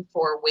looking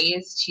for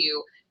ways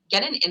to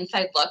get an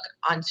inside look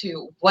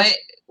onto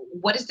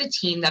what is the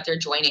team that they're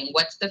joining?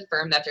 What's the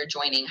firm that they're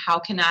joining? How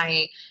can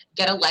I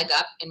get a leg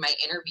up in my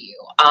interview?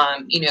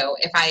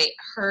 If I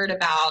heard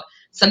about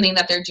something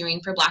that they're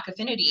doing for Black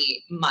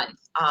Affinity Month,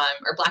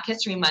 or Black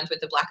History Month with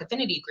the Black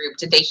Affinity Group,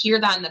 did they hear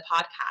that in the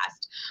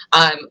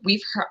podcast?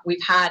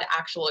 We've had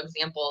actual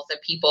examples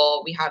of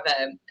people. We have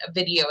a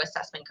video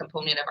assessment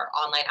component of our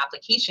online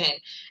application,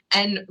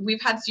 and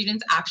we've had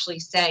students actually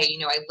say,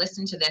 I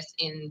listened to this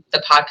in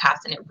the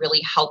podcast and it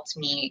really helped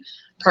me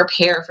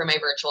prepare for my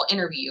virtual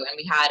interview. And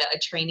we had a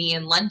trainee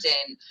in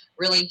London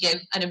really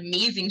give an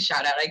amazing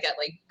shout out. I get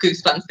like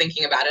goosebumps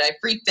thinking about it. I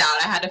freaked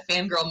out. I had a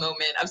fangirl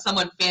moment of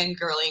someone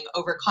fangirling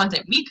over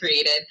content we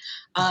created,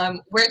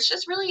 where it's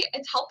just really,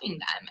 it's helping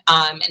them.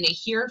 And they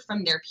hear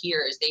from their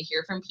peers. They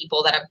hear from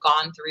people that have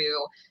gone through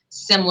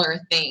similar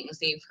things.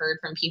 They've heard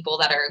from people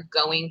that are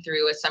going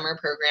through a summer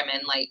program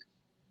and like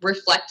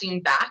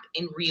reflecting back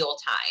in real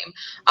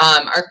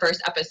time. Our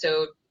first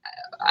episode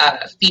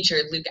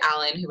featured Luke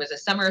Allen, who was a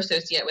summer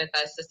associate with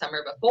us the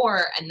summer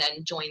before and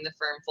then joined the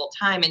firm full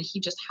time. And he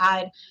just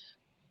had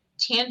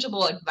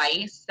tangible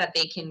advice that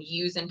they can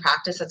use in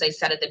practice, as I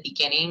said at the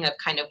beginning, of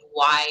kind of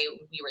why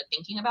we were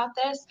thinking about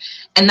this.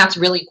 And that's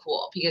really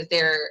cool because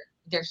they're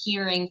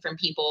hearing from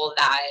people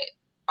that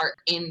are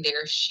in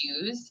their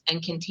shoes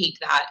and can take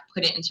that,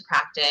 put it into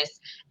practice,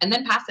 and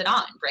then pass it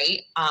on,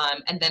 right?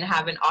 And then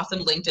have an awesome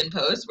LinkedIn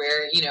post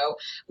where, you know,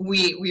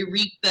 we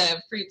reap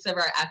the fruits of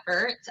our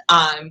effort.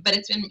 But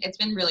it's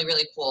been really,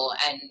 really cool,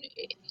 and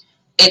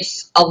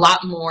it's a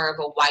lot more of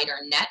a wider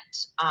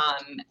net.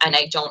 And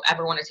I don't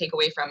ever want to take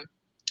away from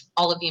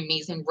all of the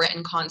amazing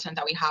written content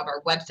that we have.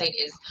 Our website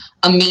is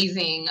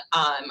amazing.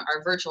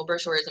 Our virtual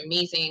brochure is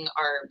amazing.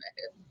 Our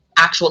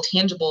actual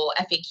tangible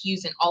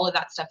FAQs and all of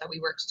that stuff that we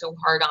work so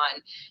hard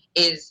on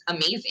is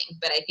amazing.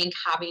 But I think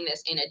having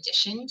this in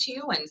addition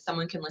to, and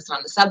someone can listen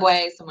on the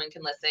subway, someone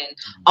can listen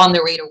on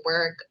their way to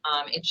work,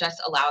 it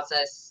just allows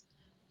us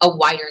a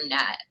wider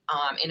net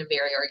in a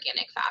very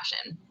organic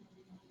fashion.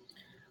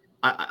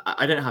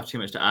 I don't have too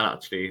much to add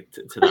actually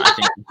to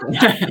that.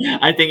 I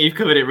think I think you've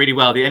covered it really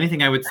well. The only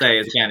thing I would say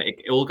is, again,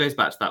 it all goes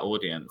back to that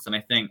audience, and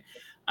I think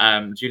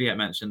Juliet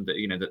mentioned that,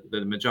 you know, that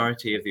the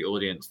majority of the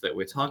audience that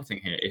we're targeting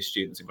here is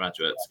students and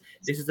graduates.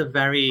 This is a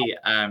very,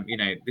 you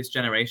know, this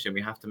generation,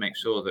 we have to make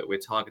sure that we're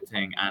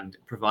targeting and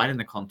providing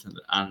the content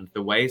and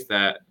the ways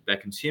that they're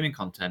consuming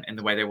content in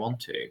the way they want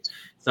to.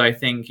 So I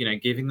think, you know,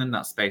 giving them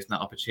that space and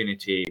that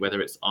opportunity,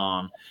 whether it's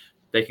on,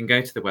 they can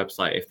go to the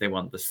website if they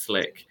want the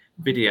slick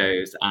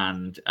videos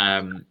and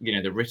you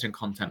know, the written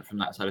content from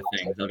that side of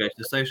things. They'll go to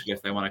the social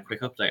if they want a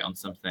quick update on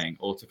something,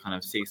 or to kind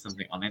of see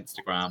something on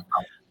Instagram.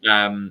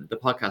 The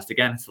podcast,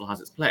 again, still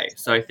has its place.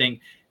 So I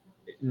think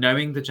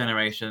knowing the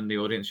generation, the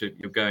audience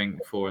you're going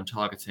for and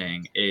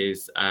targeting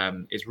is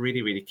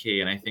really, really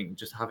key. And I think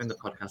just having the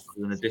podcast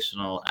as an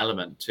additional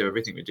element to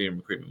everything we do in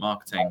recruitment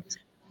marketing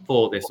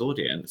for this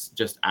audience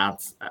just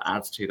adds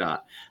to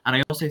that. And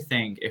I also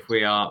think if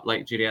we are,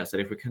 like Juliet said,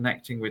 if we're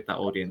connecting with that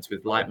audience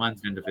with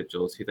like-minded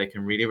individuals who they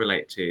can really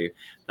relate to,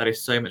 that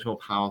is so much more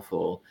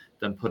powerful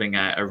than putting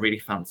out a really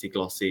fancy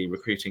glossy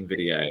recruiting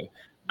video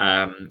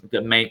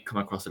that may come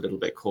across a little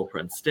bit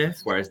corporate and stiff,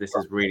 whereas this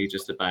is really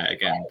just about,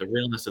 again, the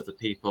realness of the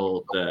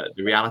people,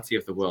 the reality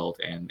of the world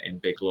in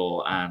big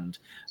law, and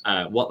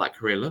what that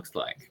career looks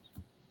like.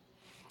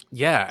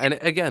 Yeah, and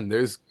again,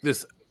 there's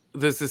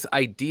this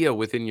idea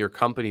within your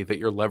company that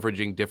you're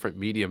leveraging different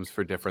mediums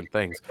for different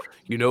things.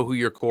 You know who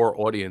your core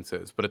audience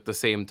is, but at the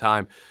same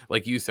time,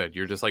 like you said,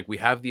 you're just like, we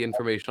have the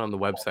information on the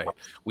website.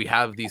 We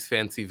have these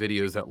fancy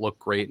videos that look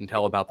great and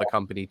tell about the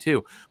company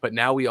too. But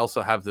now we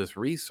also have this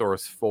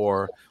resource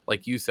for,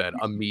 like you said,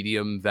 a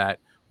medium that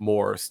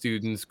more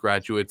students,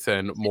 graduates,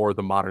 and more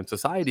the modern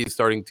society is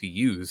starting to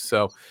use.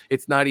 So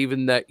it's not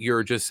even that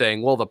you're just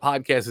saying, well, the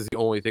podcast is the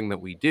only thing that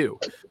we do,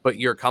 but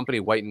your company,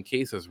 White &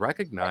 Case, has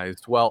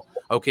recognized, well,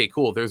 okay,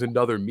 cool, there's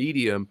another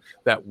medium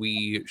that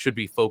we should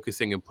be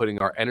focusing and putting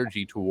our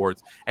energy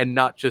towards, and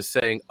not just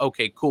saying,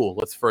 okay, cool,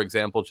 let's, for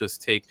example,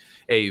 just take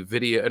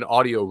an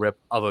audio rip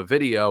of a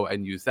video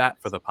and use that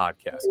for the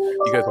podcast.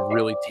 You guys have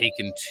really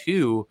taken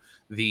to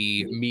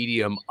the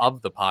medium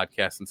of the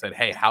podcast and said,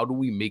 hey, how do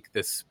we make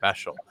this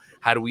special?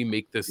 How do we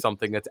make this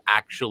something that's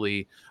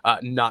actually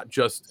not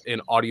just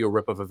an audio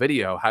rip of a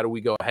video? How do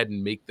we go ahead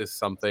and make this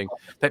something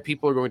that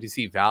people are going to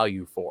see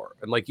value for?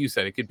 And like you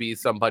said, it could be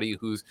somebody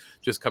who's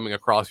just coming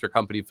across your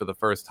company for the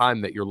first time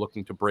that you're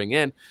looking to bring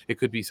in. It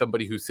could be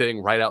somebody who's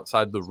sitting right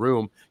outside the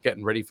room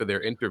getting ready for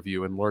their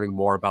interview and learning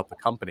more about the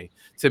company.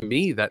 To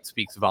me, that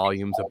speaks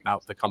volumes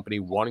about the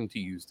company wanting to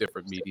use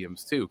different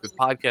mediums too, because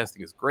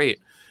podcasting is great.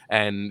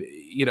 And,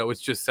 you know,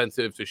 it's just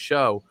sensitive to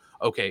show,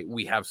 okay,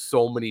 we have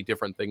so many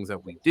different things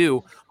that we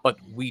do, but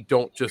we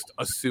don't just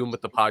assume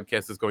that the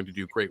podcast is going to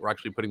do great. We're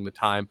actually putting the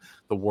time,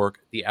 the work,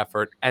 the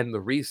effort, and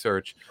the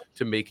research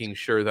to making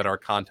sure that our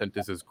content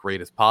is as great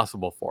as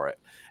possible for it.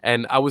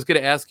 And I was going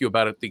to ask you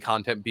about it, the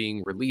content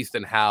being released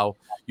and how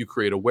you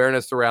create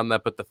awareness around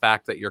that. But the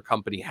fact that your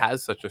company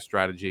has such a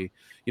strategy,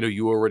 you know,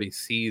 you already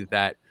see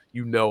that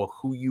you know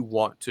who you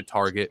want to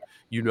target,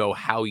 you know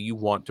how you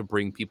want to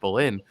bring people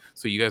in.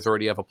 So you guys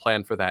already have a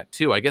plan for that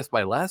too. I guess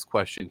my last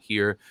question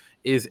here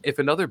is, if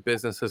another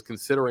business is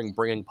considering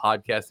bringing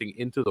podcasting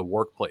into the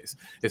workplace,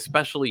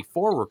 especially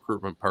for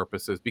recruitment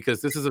purposes, because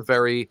this is a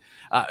very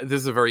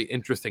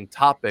interesting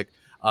topic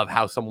of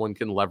how someone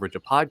can leverage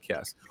a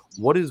podcast.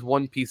 What is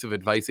one piece of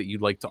advice that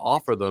you'd like to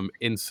offer them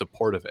in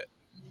support of it?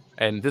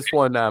 And this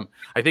one,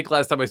 I think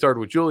last time I started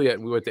with Juliet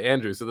and we went to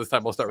Andrew. So this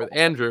time I'll start with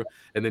Andrew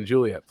and then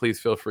Juliet.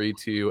 Please feel free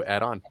to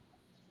add on.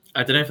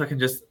 I don't know if I can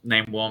just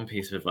name one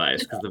piece of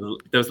advice, because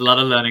there was a lot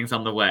of learnings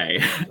on the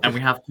way, and we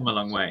have come a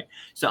long way.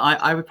 So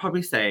I would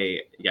probably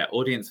say, yeah,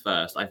 audience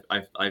first.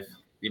 I've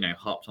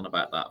harped on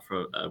about that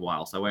for a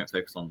while, so I won't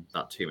focus on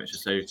that too much.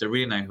 So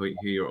really know who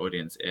your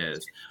audience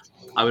is.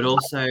 I would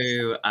also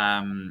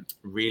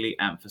really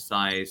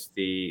emphasize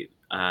the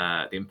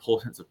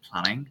importance of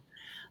planning.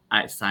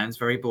 It sounds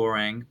very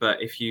boring,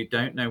 but if you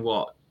don't know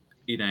what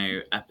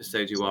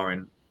episode you are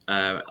in,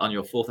 on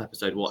your fourth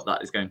episode, what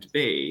that is going to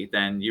be,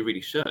 then you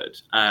really should.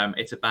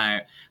 It's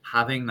about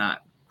having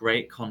that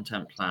great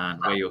content plan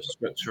where you're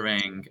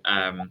structuring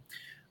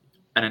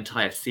an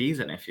entire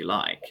season, if you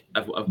like,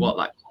 of what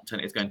that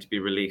content is going to be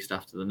released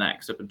after the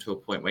next, up until a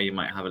point where you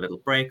might have a little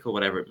break or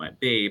whatever it might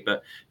be.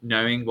 But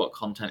knowing what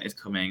content is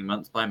coming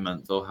month by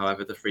month, or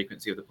however the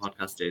frequency of the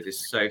podcast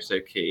is so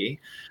key.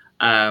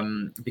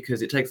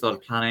 Because it takes a lot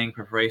of planning,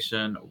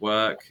 preparation,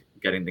 work,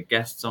 getting the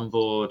guests on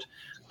board,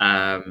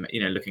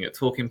 looking at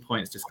talking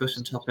points,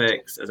 discussion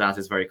topics. As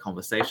is very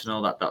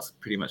conversational. That's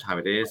pretty much how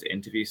it is,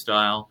 interview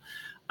style.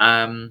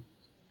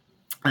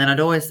 And then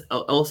I'd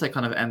also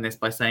kind of end this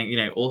by saying,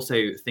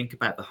 also think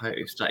about the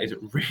host. That is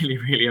really,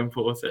 really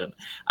important.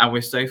 And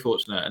we're so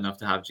fortunate enough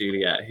to have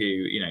Juliet,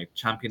 who,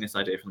 championed this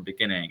idea from the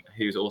beginning,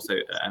 who's also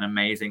an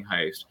amazing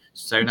host,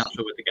 so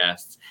natural with the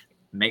guests,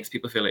 makes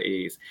people feel at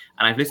ease.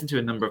 And I've listened to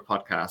a number of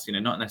podcasts,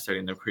 not necessarily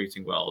in the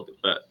recruiting world,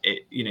 but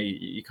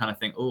you kind of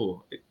think,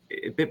 oh,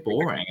 it's a bit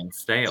boring and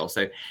stale.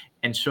 So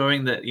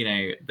ensuring that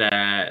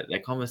they're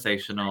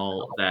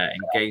conversational, they're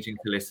engaging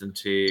to listen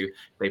to,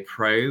 they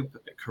probe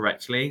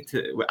correctly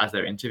as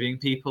they're interviewing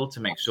people, to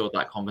make sure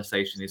that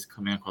conversation is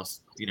coming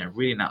across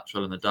really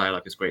natural and the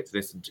dialogue is great to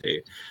listen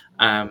to,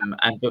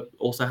 but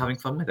also having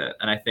fun with it.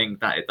 And I think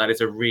that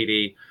is a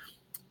really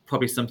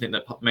probably something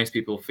that most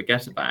people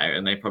forget about,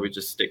 and they probably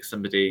just stick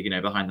somebody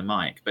behind the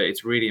mic. But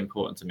it's really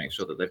important to make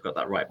sure that they've got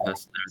that right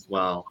person there as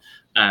well,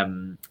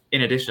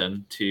 in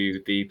addition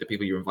to the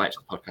people you invite to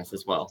the podcast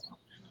as well.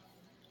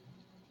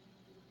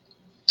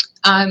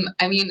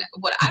 I mean,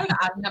 what I would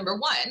add, number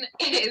one,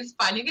 is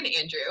finding an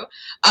Andrew.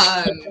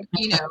 Having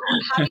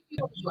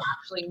people you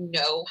actually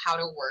know how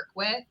to work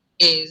with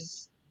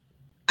is,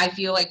 I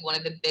feel like, one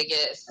of the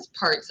biggest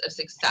parts of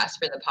success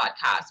for the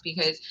podcast,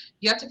 because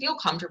you have to feel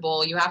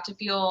comfortable. You have to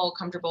feel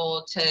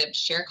comfortable to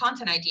share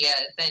content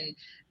ideas and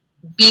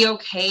be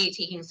okay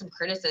taking some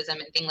criticism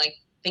and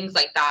things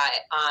like that.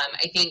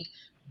 I think,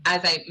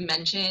 as I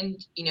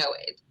mentioned,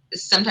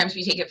 sometimes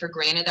we take it for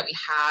granted that we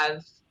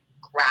have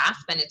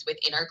grasp, and it's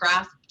within our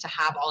grasp to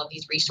have all of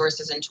these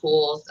resources and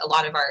tools. A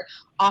lot of our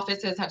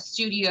offices have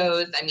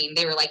studios. I mean,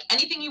 they were like,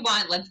 anything you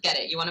want, let's get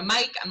it. You want a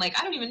mic? I'm like,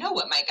 I don't even know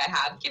what mic I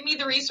have. Give me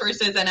the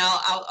resources and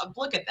I'll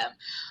look at them.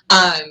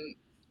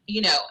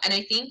 And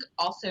I think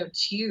also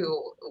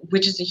too,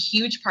 which is a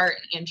huge part,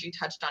 and Andrew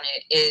touched on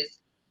it, is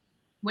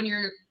when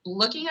you're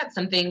looking at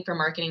something from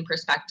marketing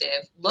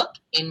perspective, look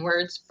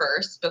inwards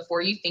first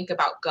before you think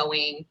about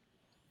going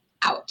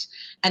out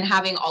and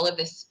having all of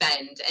this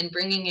spend and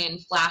bringing in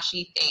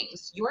flashy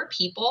things. Your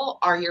people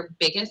are your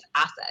biggest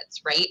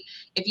assets, right?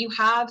 If you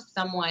have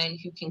someone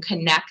who can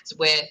connect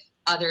with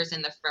others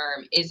in the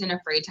firm, isn't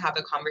afraid to have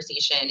a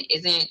conversation,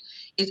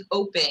 is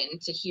open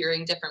to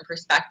hearing different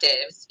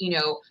perspectives,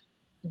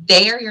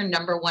 they are your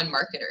number one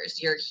marketers.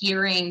 You're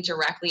hearing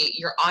directly,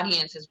 your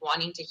audience is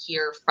wanting to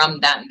hear from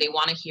them. They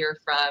want to hear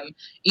from,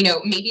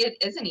 maybe it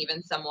isn't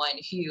even someone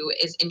who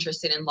is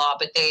interested in law,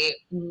 but they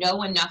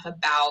know enough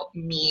about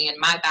me and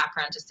my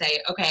background to say,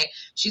 okay,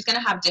 she's going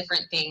to have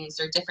different things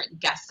or different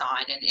guests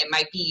on, and it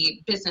might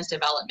be business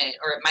development,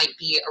 or it might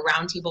be a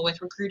roundtable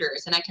with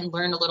recruiters, and I can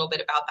learn a little bit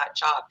about that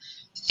job.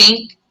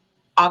 Think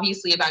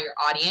obviously about your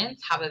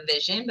audience, have a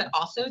vision, but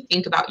also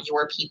think about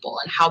your people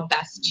and how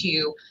best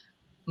to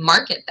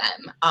market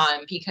them,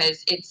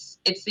 because it's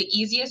the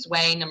easiest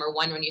way, number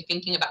one, when you're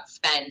thinking about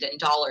spend and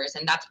dollars,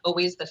 and that's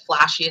always the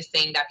flashiest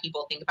thing that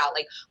people think about,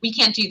 like, we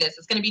can't do this,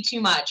 it's going to be too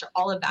much, or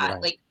all of that.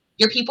 Right. Like,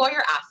 your people are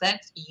your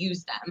assets,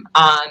 use them,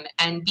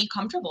 and be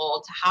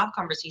comfortable to have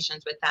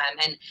conversations with them.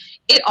 And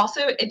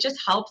it just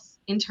helps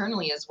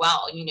internally as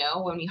well,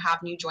 when you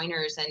have new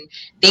joiners and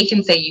they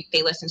can say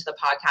they listen to the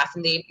podcast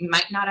and they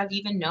might not have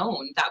even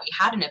known that we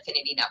had an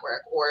affinity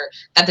network or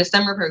that the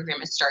summer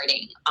program is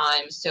starting.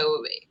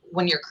 So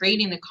when you're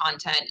creating the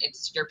content,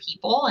 it's your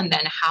people, and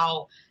then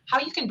how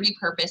you can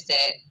repurpose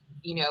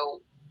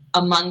it,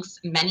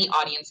 amongst many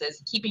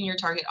audiences, keeping your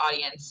target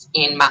audience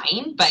in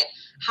mind, but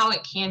how it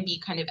can be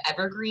kind of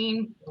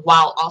evergreen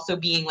while also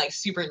being like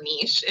super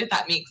niche, if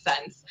that makes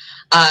sense.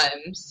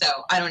 So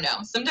I don't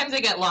know. Sometimes I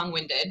get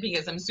long-winded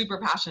because I'm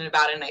super passionate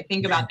about it and I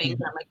think about things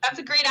and I'm like, that's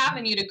a great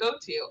avenue to go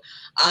to.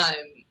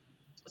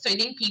 So I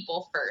think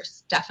people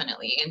first,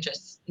 definitely, and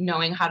just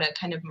knowing how to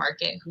kind of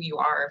market who you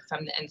are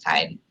from the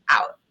inside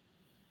out.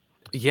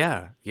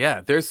 Yeah.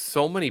 There's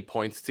so many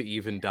points to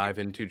even dive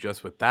into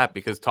just with that,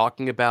 because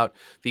talking about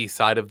the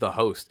side of the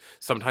host,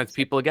 sometimes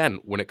people, again,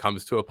 when it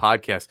comes to a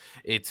podcast,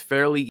 it's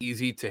fairly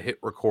easy to hit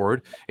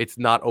record. It's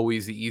not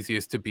always the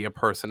easiest to be a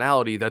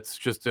personality. That's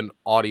just an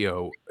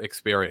audio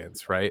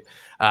experience, right?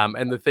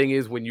 And the thing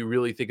is, when you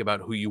really think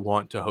about who you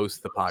want to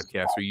host the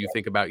podcast, or you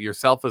think about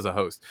yourself as a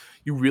host,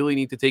 you really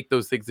need to take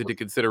those things into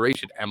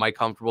consideration. Am I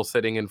comfortable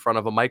sitting in front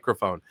of a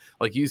microphone?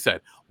 Like you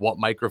said, what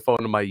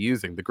microphone am I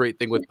using? The great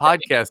thing with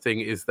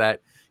podcasting is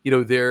that,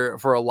 there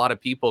for a lot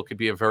of people could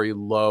be a very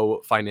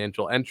low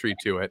financial entry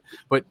to it.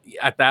 But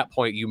at that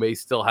point, you may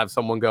still have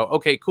someone go,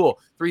 okay, cool,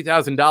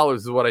 $3,000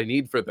 is what I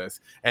need for this.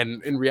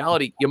 And in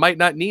reality, you might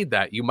not need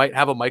that. You might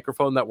have a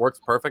microphone that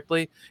works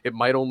perfectly. It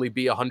might only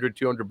be 100,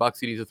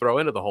 $200 you need to throw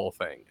into the whole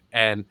thing.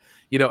 And,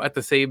 at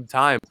the same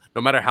time,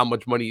 no matter how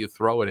much money you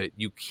throw at it,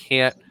 you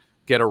can't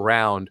get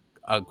around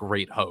a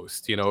great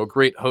host. A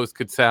great host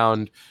could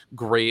sound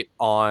great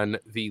on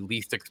the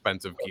least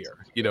expensive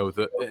gear.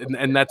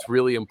 And that's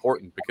really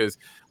important, because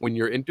when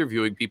you're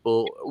interviewing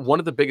people, one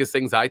of the biggest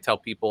things I tell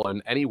people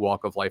in any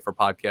walk of life for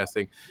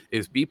podcasting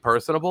is be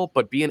personable,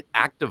 but be an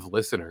active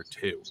listener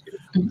too.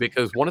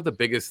 Because one of the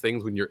biggest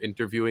things when you're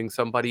interviewing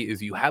somebody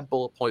is you have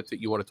bullet points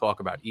that you want to talk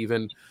about.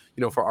 Even,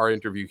 for our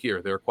interview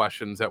here, there are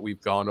questions that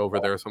we've gone over.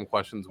 There are some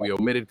questions we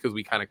omitted because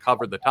we kind of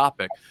covered the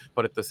topic.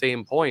 But at the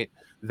same point,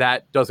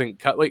 that doesn't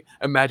cut. Like,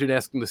 imagine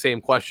asking the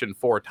same question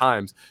 4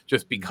 times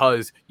just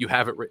because you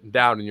have it written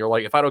down and you're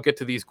like, if I don't get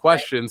to these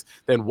questions,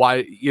 then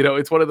why?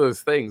 It's one of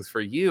those things. For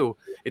you,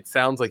 it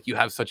sounds like you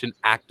have such an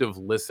active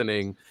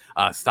listening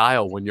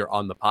style when you're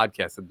on the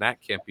podcast, and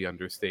that can't be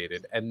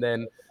understated. And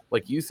then,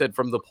 like you said,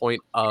 from the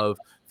point of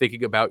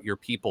thinking about your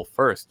people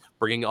first,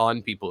 bringing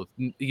on people,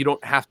 you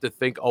don't have to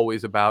think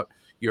always about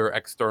your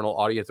external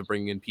audience and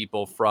bringing in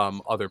people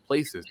from other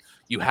places.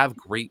 You have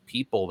great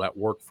people that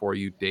work for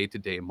you day to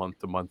day, month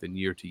to month, and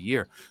year to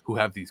year, who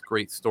have these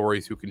great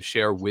stories, who can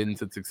share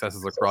wins and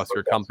successes across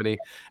your company.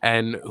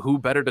 And who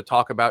better to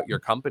talk about your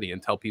company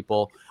and tell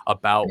people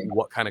about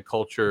what kind of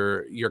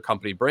culture your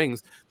company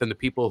brings than the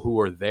people who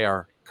are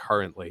there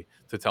currently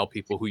to tell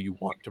people who you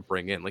want to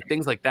bring in. Like,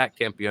 things like that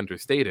can't be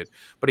understated.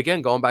 But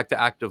again, going back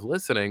to active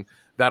listening,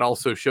 that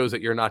also shows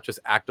that you're not just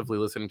actively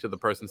listening to the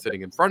person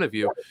sitting in front of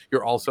you,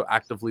 you're also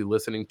actively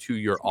listening to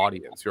your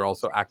audience. You're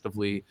also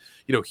actively,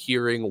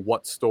 hearing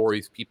what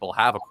stories people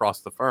have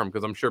across the firm.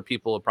 Because I'm sure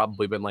people have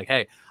probably been like,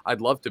 hey,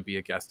 I'd love to be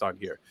a guest on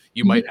here.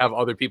 You might have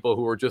other people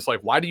who are just like,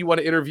 why do you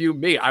want to interview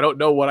me? I don't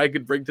know what I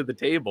could bring to the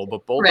table.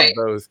 But both of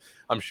those,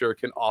 I'm sure,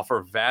 can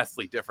offer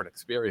vastly different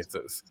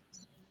experiences.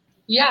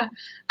 Yeah.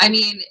 I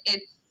mean,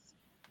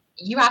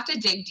 you have to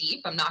dig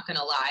deep. I'm not going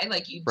to lie.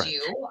 Like, you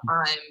do.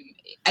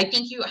 I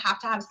think you have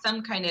to have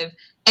some kind of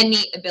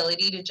innate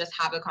ability to just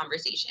have a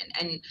conversation.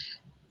 And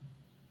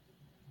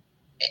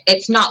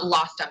it's not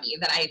lost on me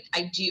that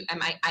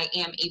I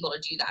am able to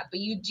do that. But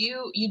you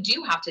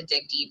do have to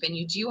dig deep, and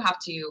you do have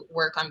to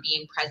work on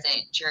being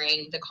present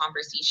during the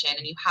conversation.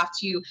 And you have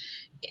to,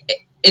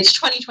 it's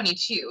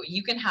 2022.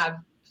 You can have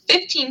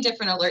 15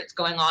 different alerts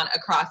going on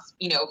across,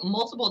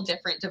 multiple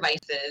different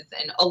devices,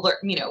 and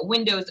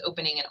windows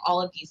opening and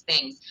all of these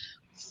things.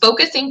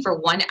 Focusing for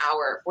 1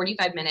 hour,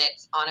 45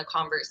 minutes on a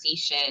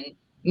conversation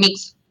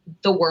makes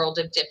the world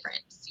of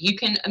difference. You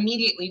can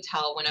immediately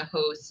tell when a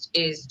host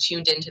is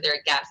tuned into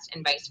their guest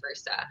and vice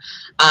versa.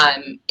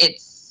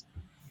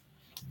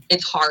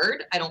 It's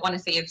hard. I don't want to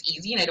say it's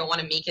easy, and I don't want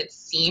to make it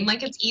seem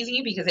like it's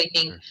easy, because I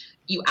think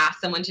you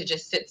ask someone to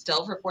just sit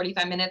still for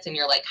 45 minutes and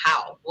you're like,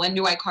 how? When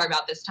do I carve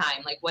out this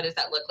time? Like, what does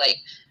that look like?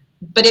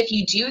 But if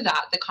you do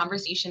that, the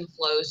conversation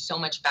flows so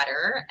much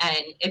better.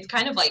 And it's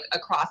kind of like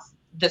across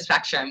the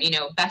spectrum,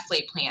 best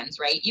laid plans,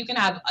 right? You can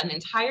have an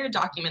entire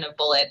document of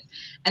bullets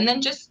and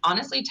then just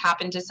honestly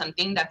tap into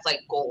something that's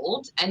like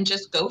gold and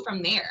just go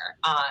from there.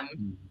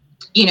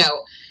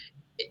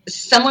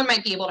 Someone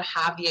might be able to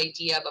have the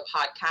idea of a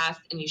podcast,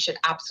 and you should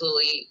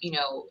absolutely,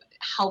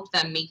 help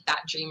them make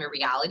that dream a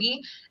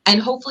reality. And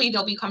hopefully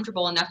they'll be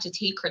comfortable enough to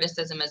take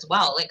criticism as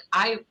well. Like,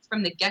 I,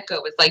 from the get-go,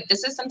 was like,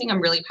 this is something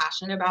I'm really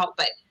passionate about,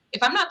 but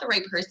if I'm not the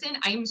right person,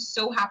 I'm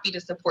so happy to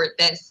support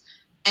this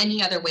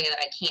any other way that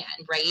I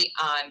can, right?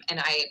 And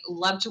I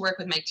love to work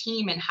with my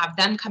team and have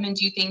them come and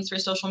do things for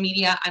social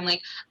media. I'm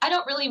like, I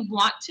don't really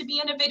want to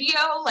be in a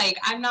video. Like,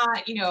 I'm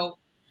not,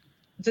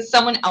 does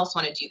someone else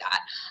want to do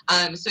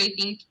that? So I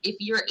think if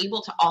you're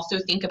able to also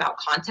think about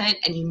content,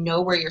 and you know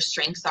where your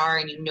strengths are,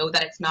 and you know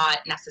that it's not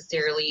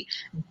necessarily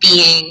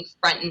being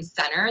front and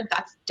center,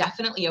 that's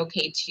definitely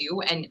okay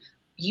too. And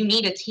you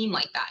need a team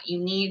like that. You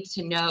need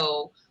to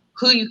know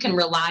who you can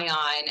rely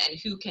on, and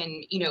who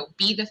can,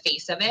 be the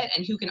face of it,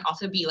 and who can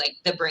also be like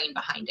the brain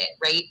behind it,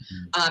 right?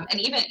 And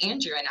even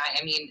Andrew and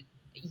I mean,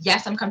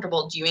 yes, I'm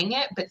comfortable doing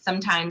it, but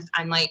sometimes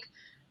I'm like,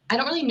 I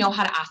don't really know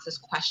how to ask this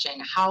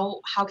question. How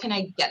can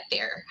I get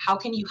there? How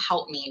can you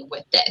help me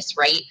with this,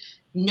 right?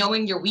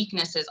 Knowing your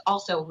weaknesses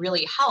also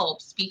really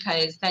helps,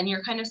 because then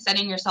you're kind of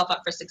setting yourself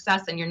up for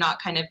success, and you're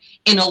not kind of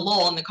in a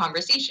lull in the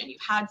conversation.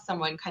 You've had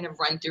someone kind of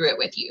run through it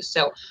with you.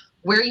 So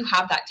where you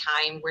have that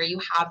time, where you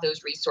have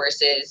those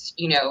resources,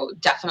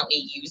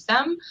 definitely use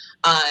them,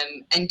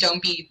 and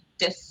don't be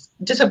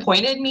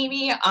disappointed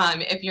maybe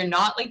if you're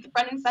not like the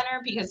front and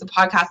center, because the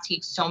podcast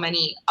takes so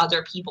many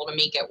other people to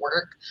make it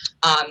work,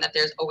 that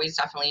there's always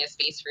definitely a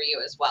space for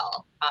you as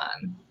well.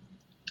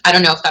 I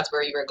don't know if that's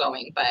where you were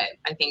going, but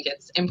I think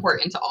it's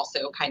important to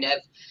also kind of,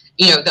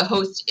 the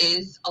host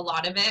is a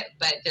lot of it,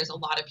 but there's a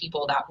lot of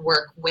people that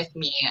work with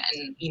me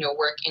and,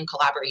 work in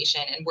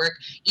collaboration and work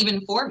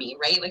even for me,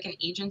 right? Like an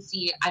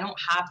agency, I don't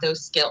have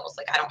those skills.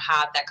 Like I don't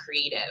have that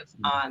creative.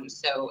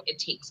 So it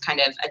takes kind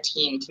of a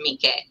team to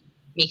make it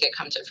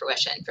come to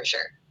fruition for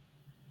sure.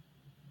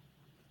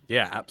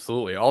 Yeah,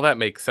 absolutely. All that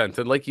makes sense.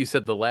 And like you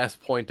said, the last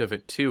point of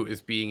it too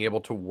is being able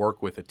to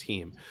work with a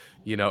team.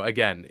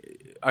 Again,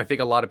 I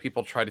think a lot of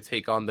people try to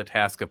take on the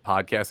task of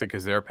podcasting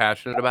because they're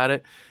passionate about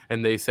it.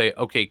 And they say,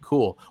 okay,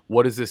 cool.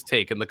 What does this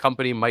take? And the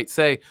company might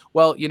say,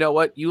 well, you know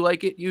what? You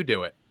like it, you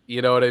do it.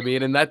 You know what I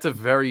mean? And that's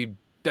already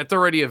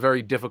a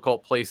very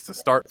difficult place to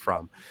start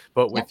from.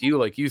 But with you,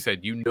 like you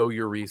said,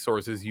 your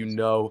resources,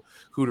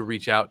 who to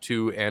reach out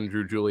to.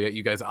 Andrew, Juliet,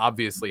 you guys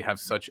obviously have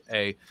such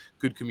a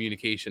good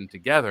communication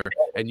together,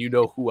 and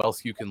who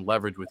else you can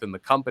leverage within the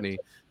company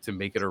to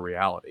make it a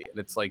reality. And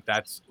it's like,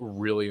 that's a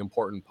really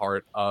important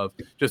part of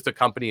just a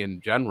company in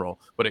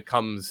general, but it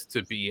comes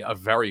to be a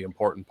very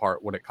important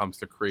part when it comes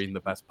to creating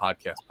the best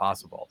podcast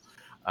possible.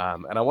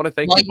 And I want to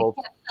thank you both.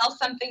 Can't sell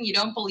something you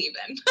don't believe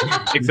in.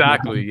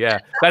 Exactly. Yeah.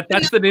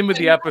 That's the name of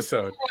the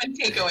episode. One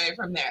takeaway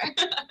from there.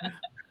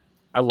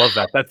 I love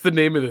that. That's the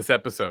name of this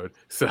episode.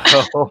 So,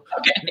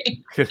 okay.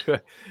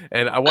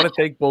 And I want to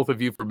thank both of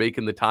you for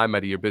making the time out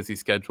of your busy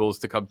schedules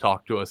to come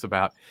talk to us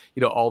about,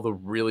 all the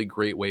really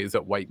great ways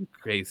that White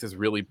 & Case has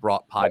really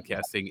brought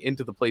podcasting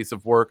into the place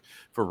of work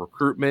for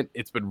recruitment.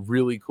 It's been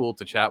really cool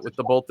to chat with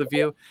the both of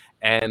you,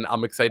 and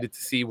I'm excited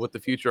to see what the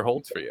future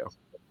holds for you.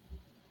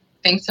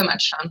 Thanks so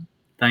much, Sean.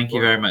 Thank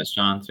you very much,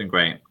 John. It's been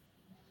great.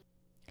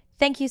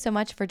 Thank you so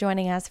much for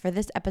joining us for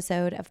this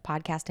episode of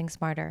Podcasting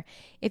Smarter.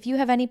 If you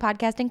have any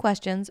podcasting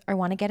questions or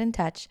want to get in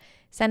touch,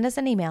 send us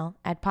an email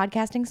at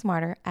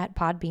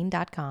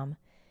podcastingsmarter@podbean.com.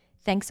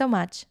 Thanks so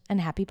much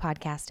and happy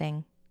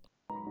podcasting.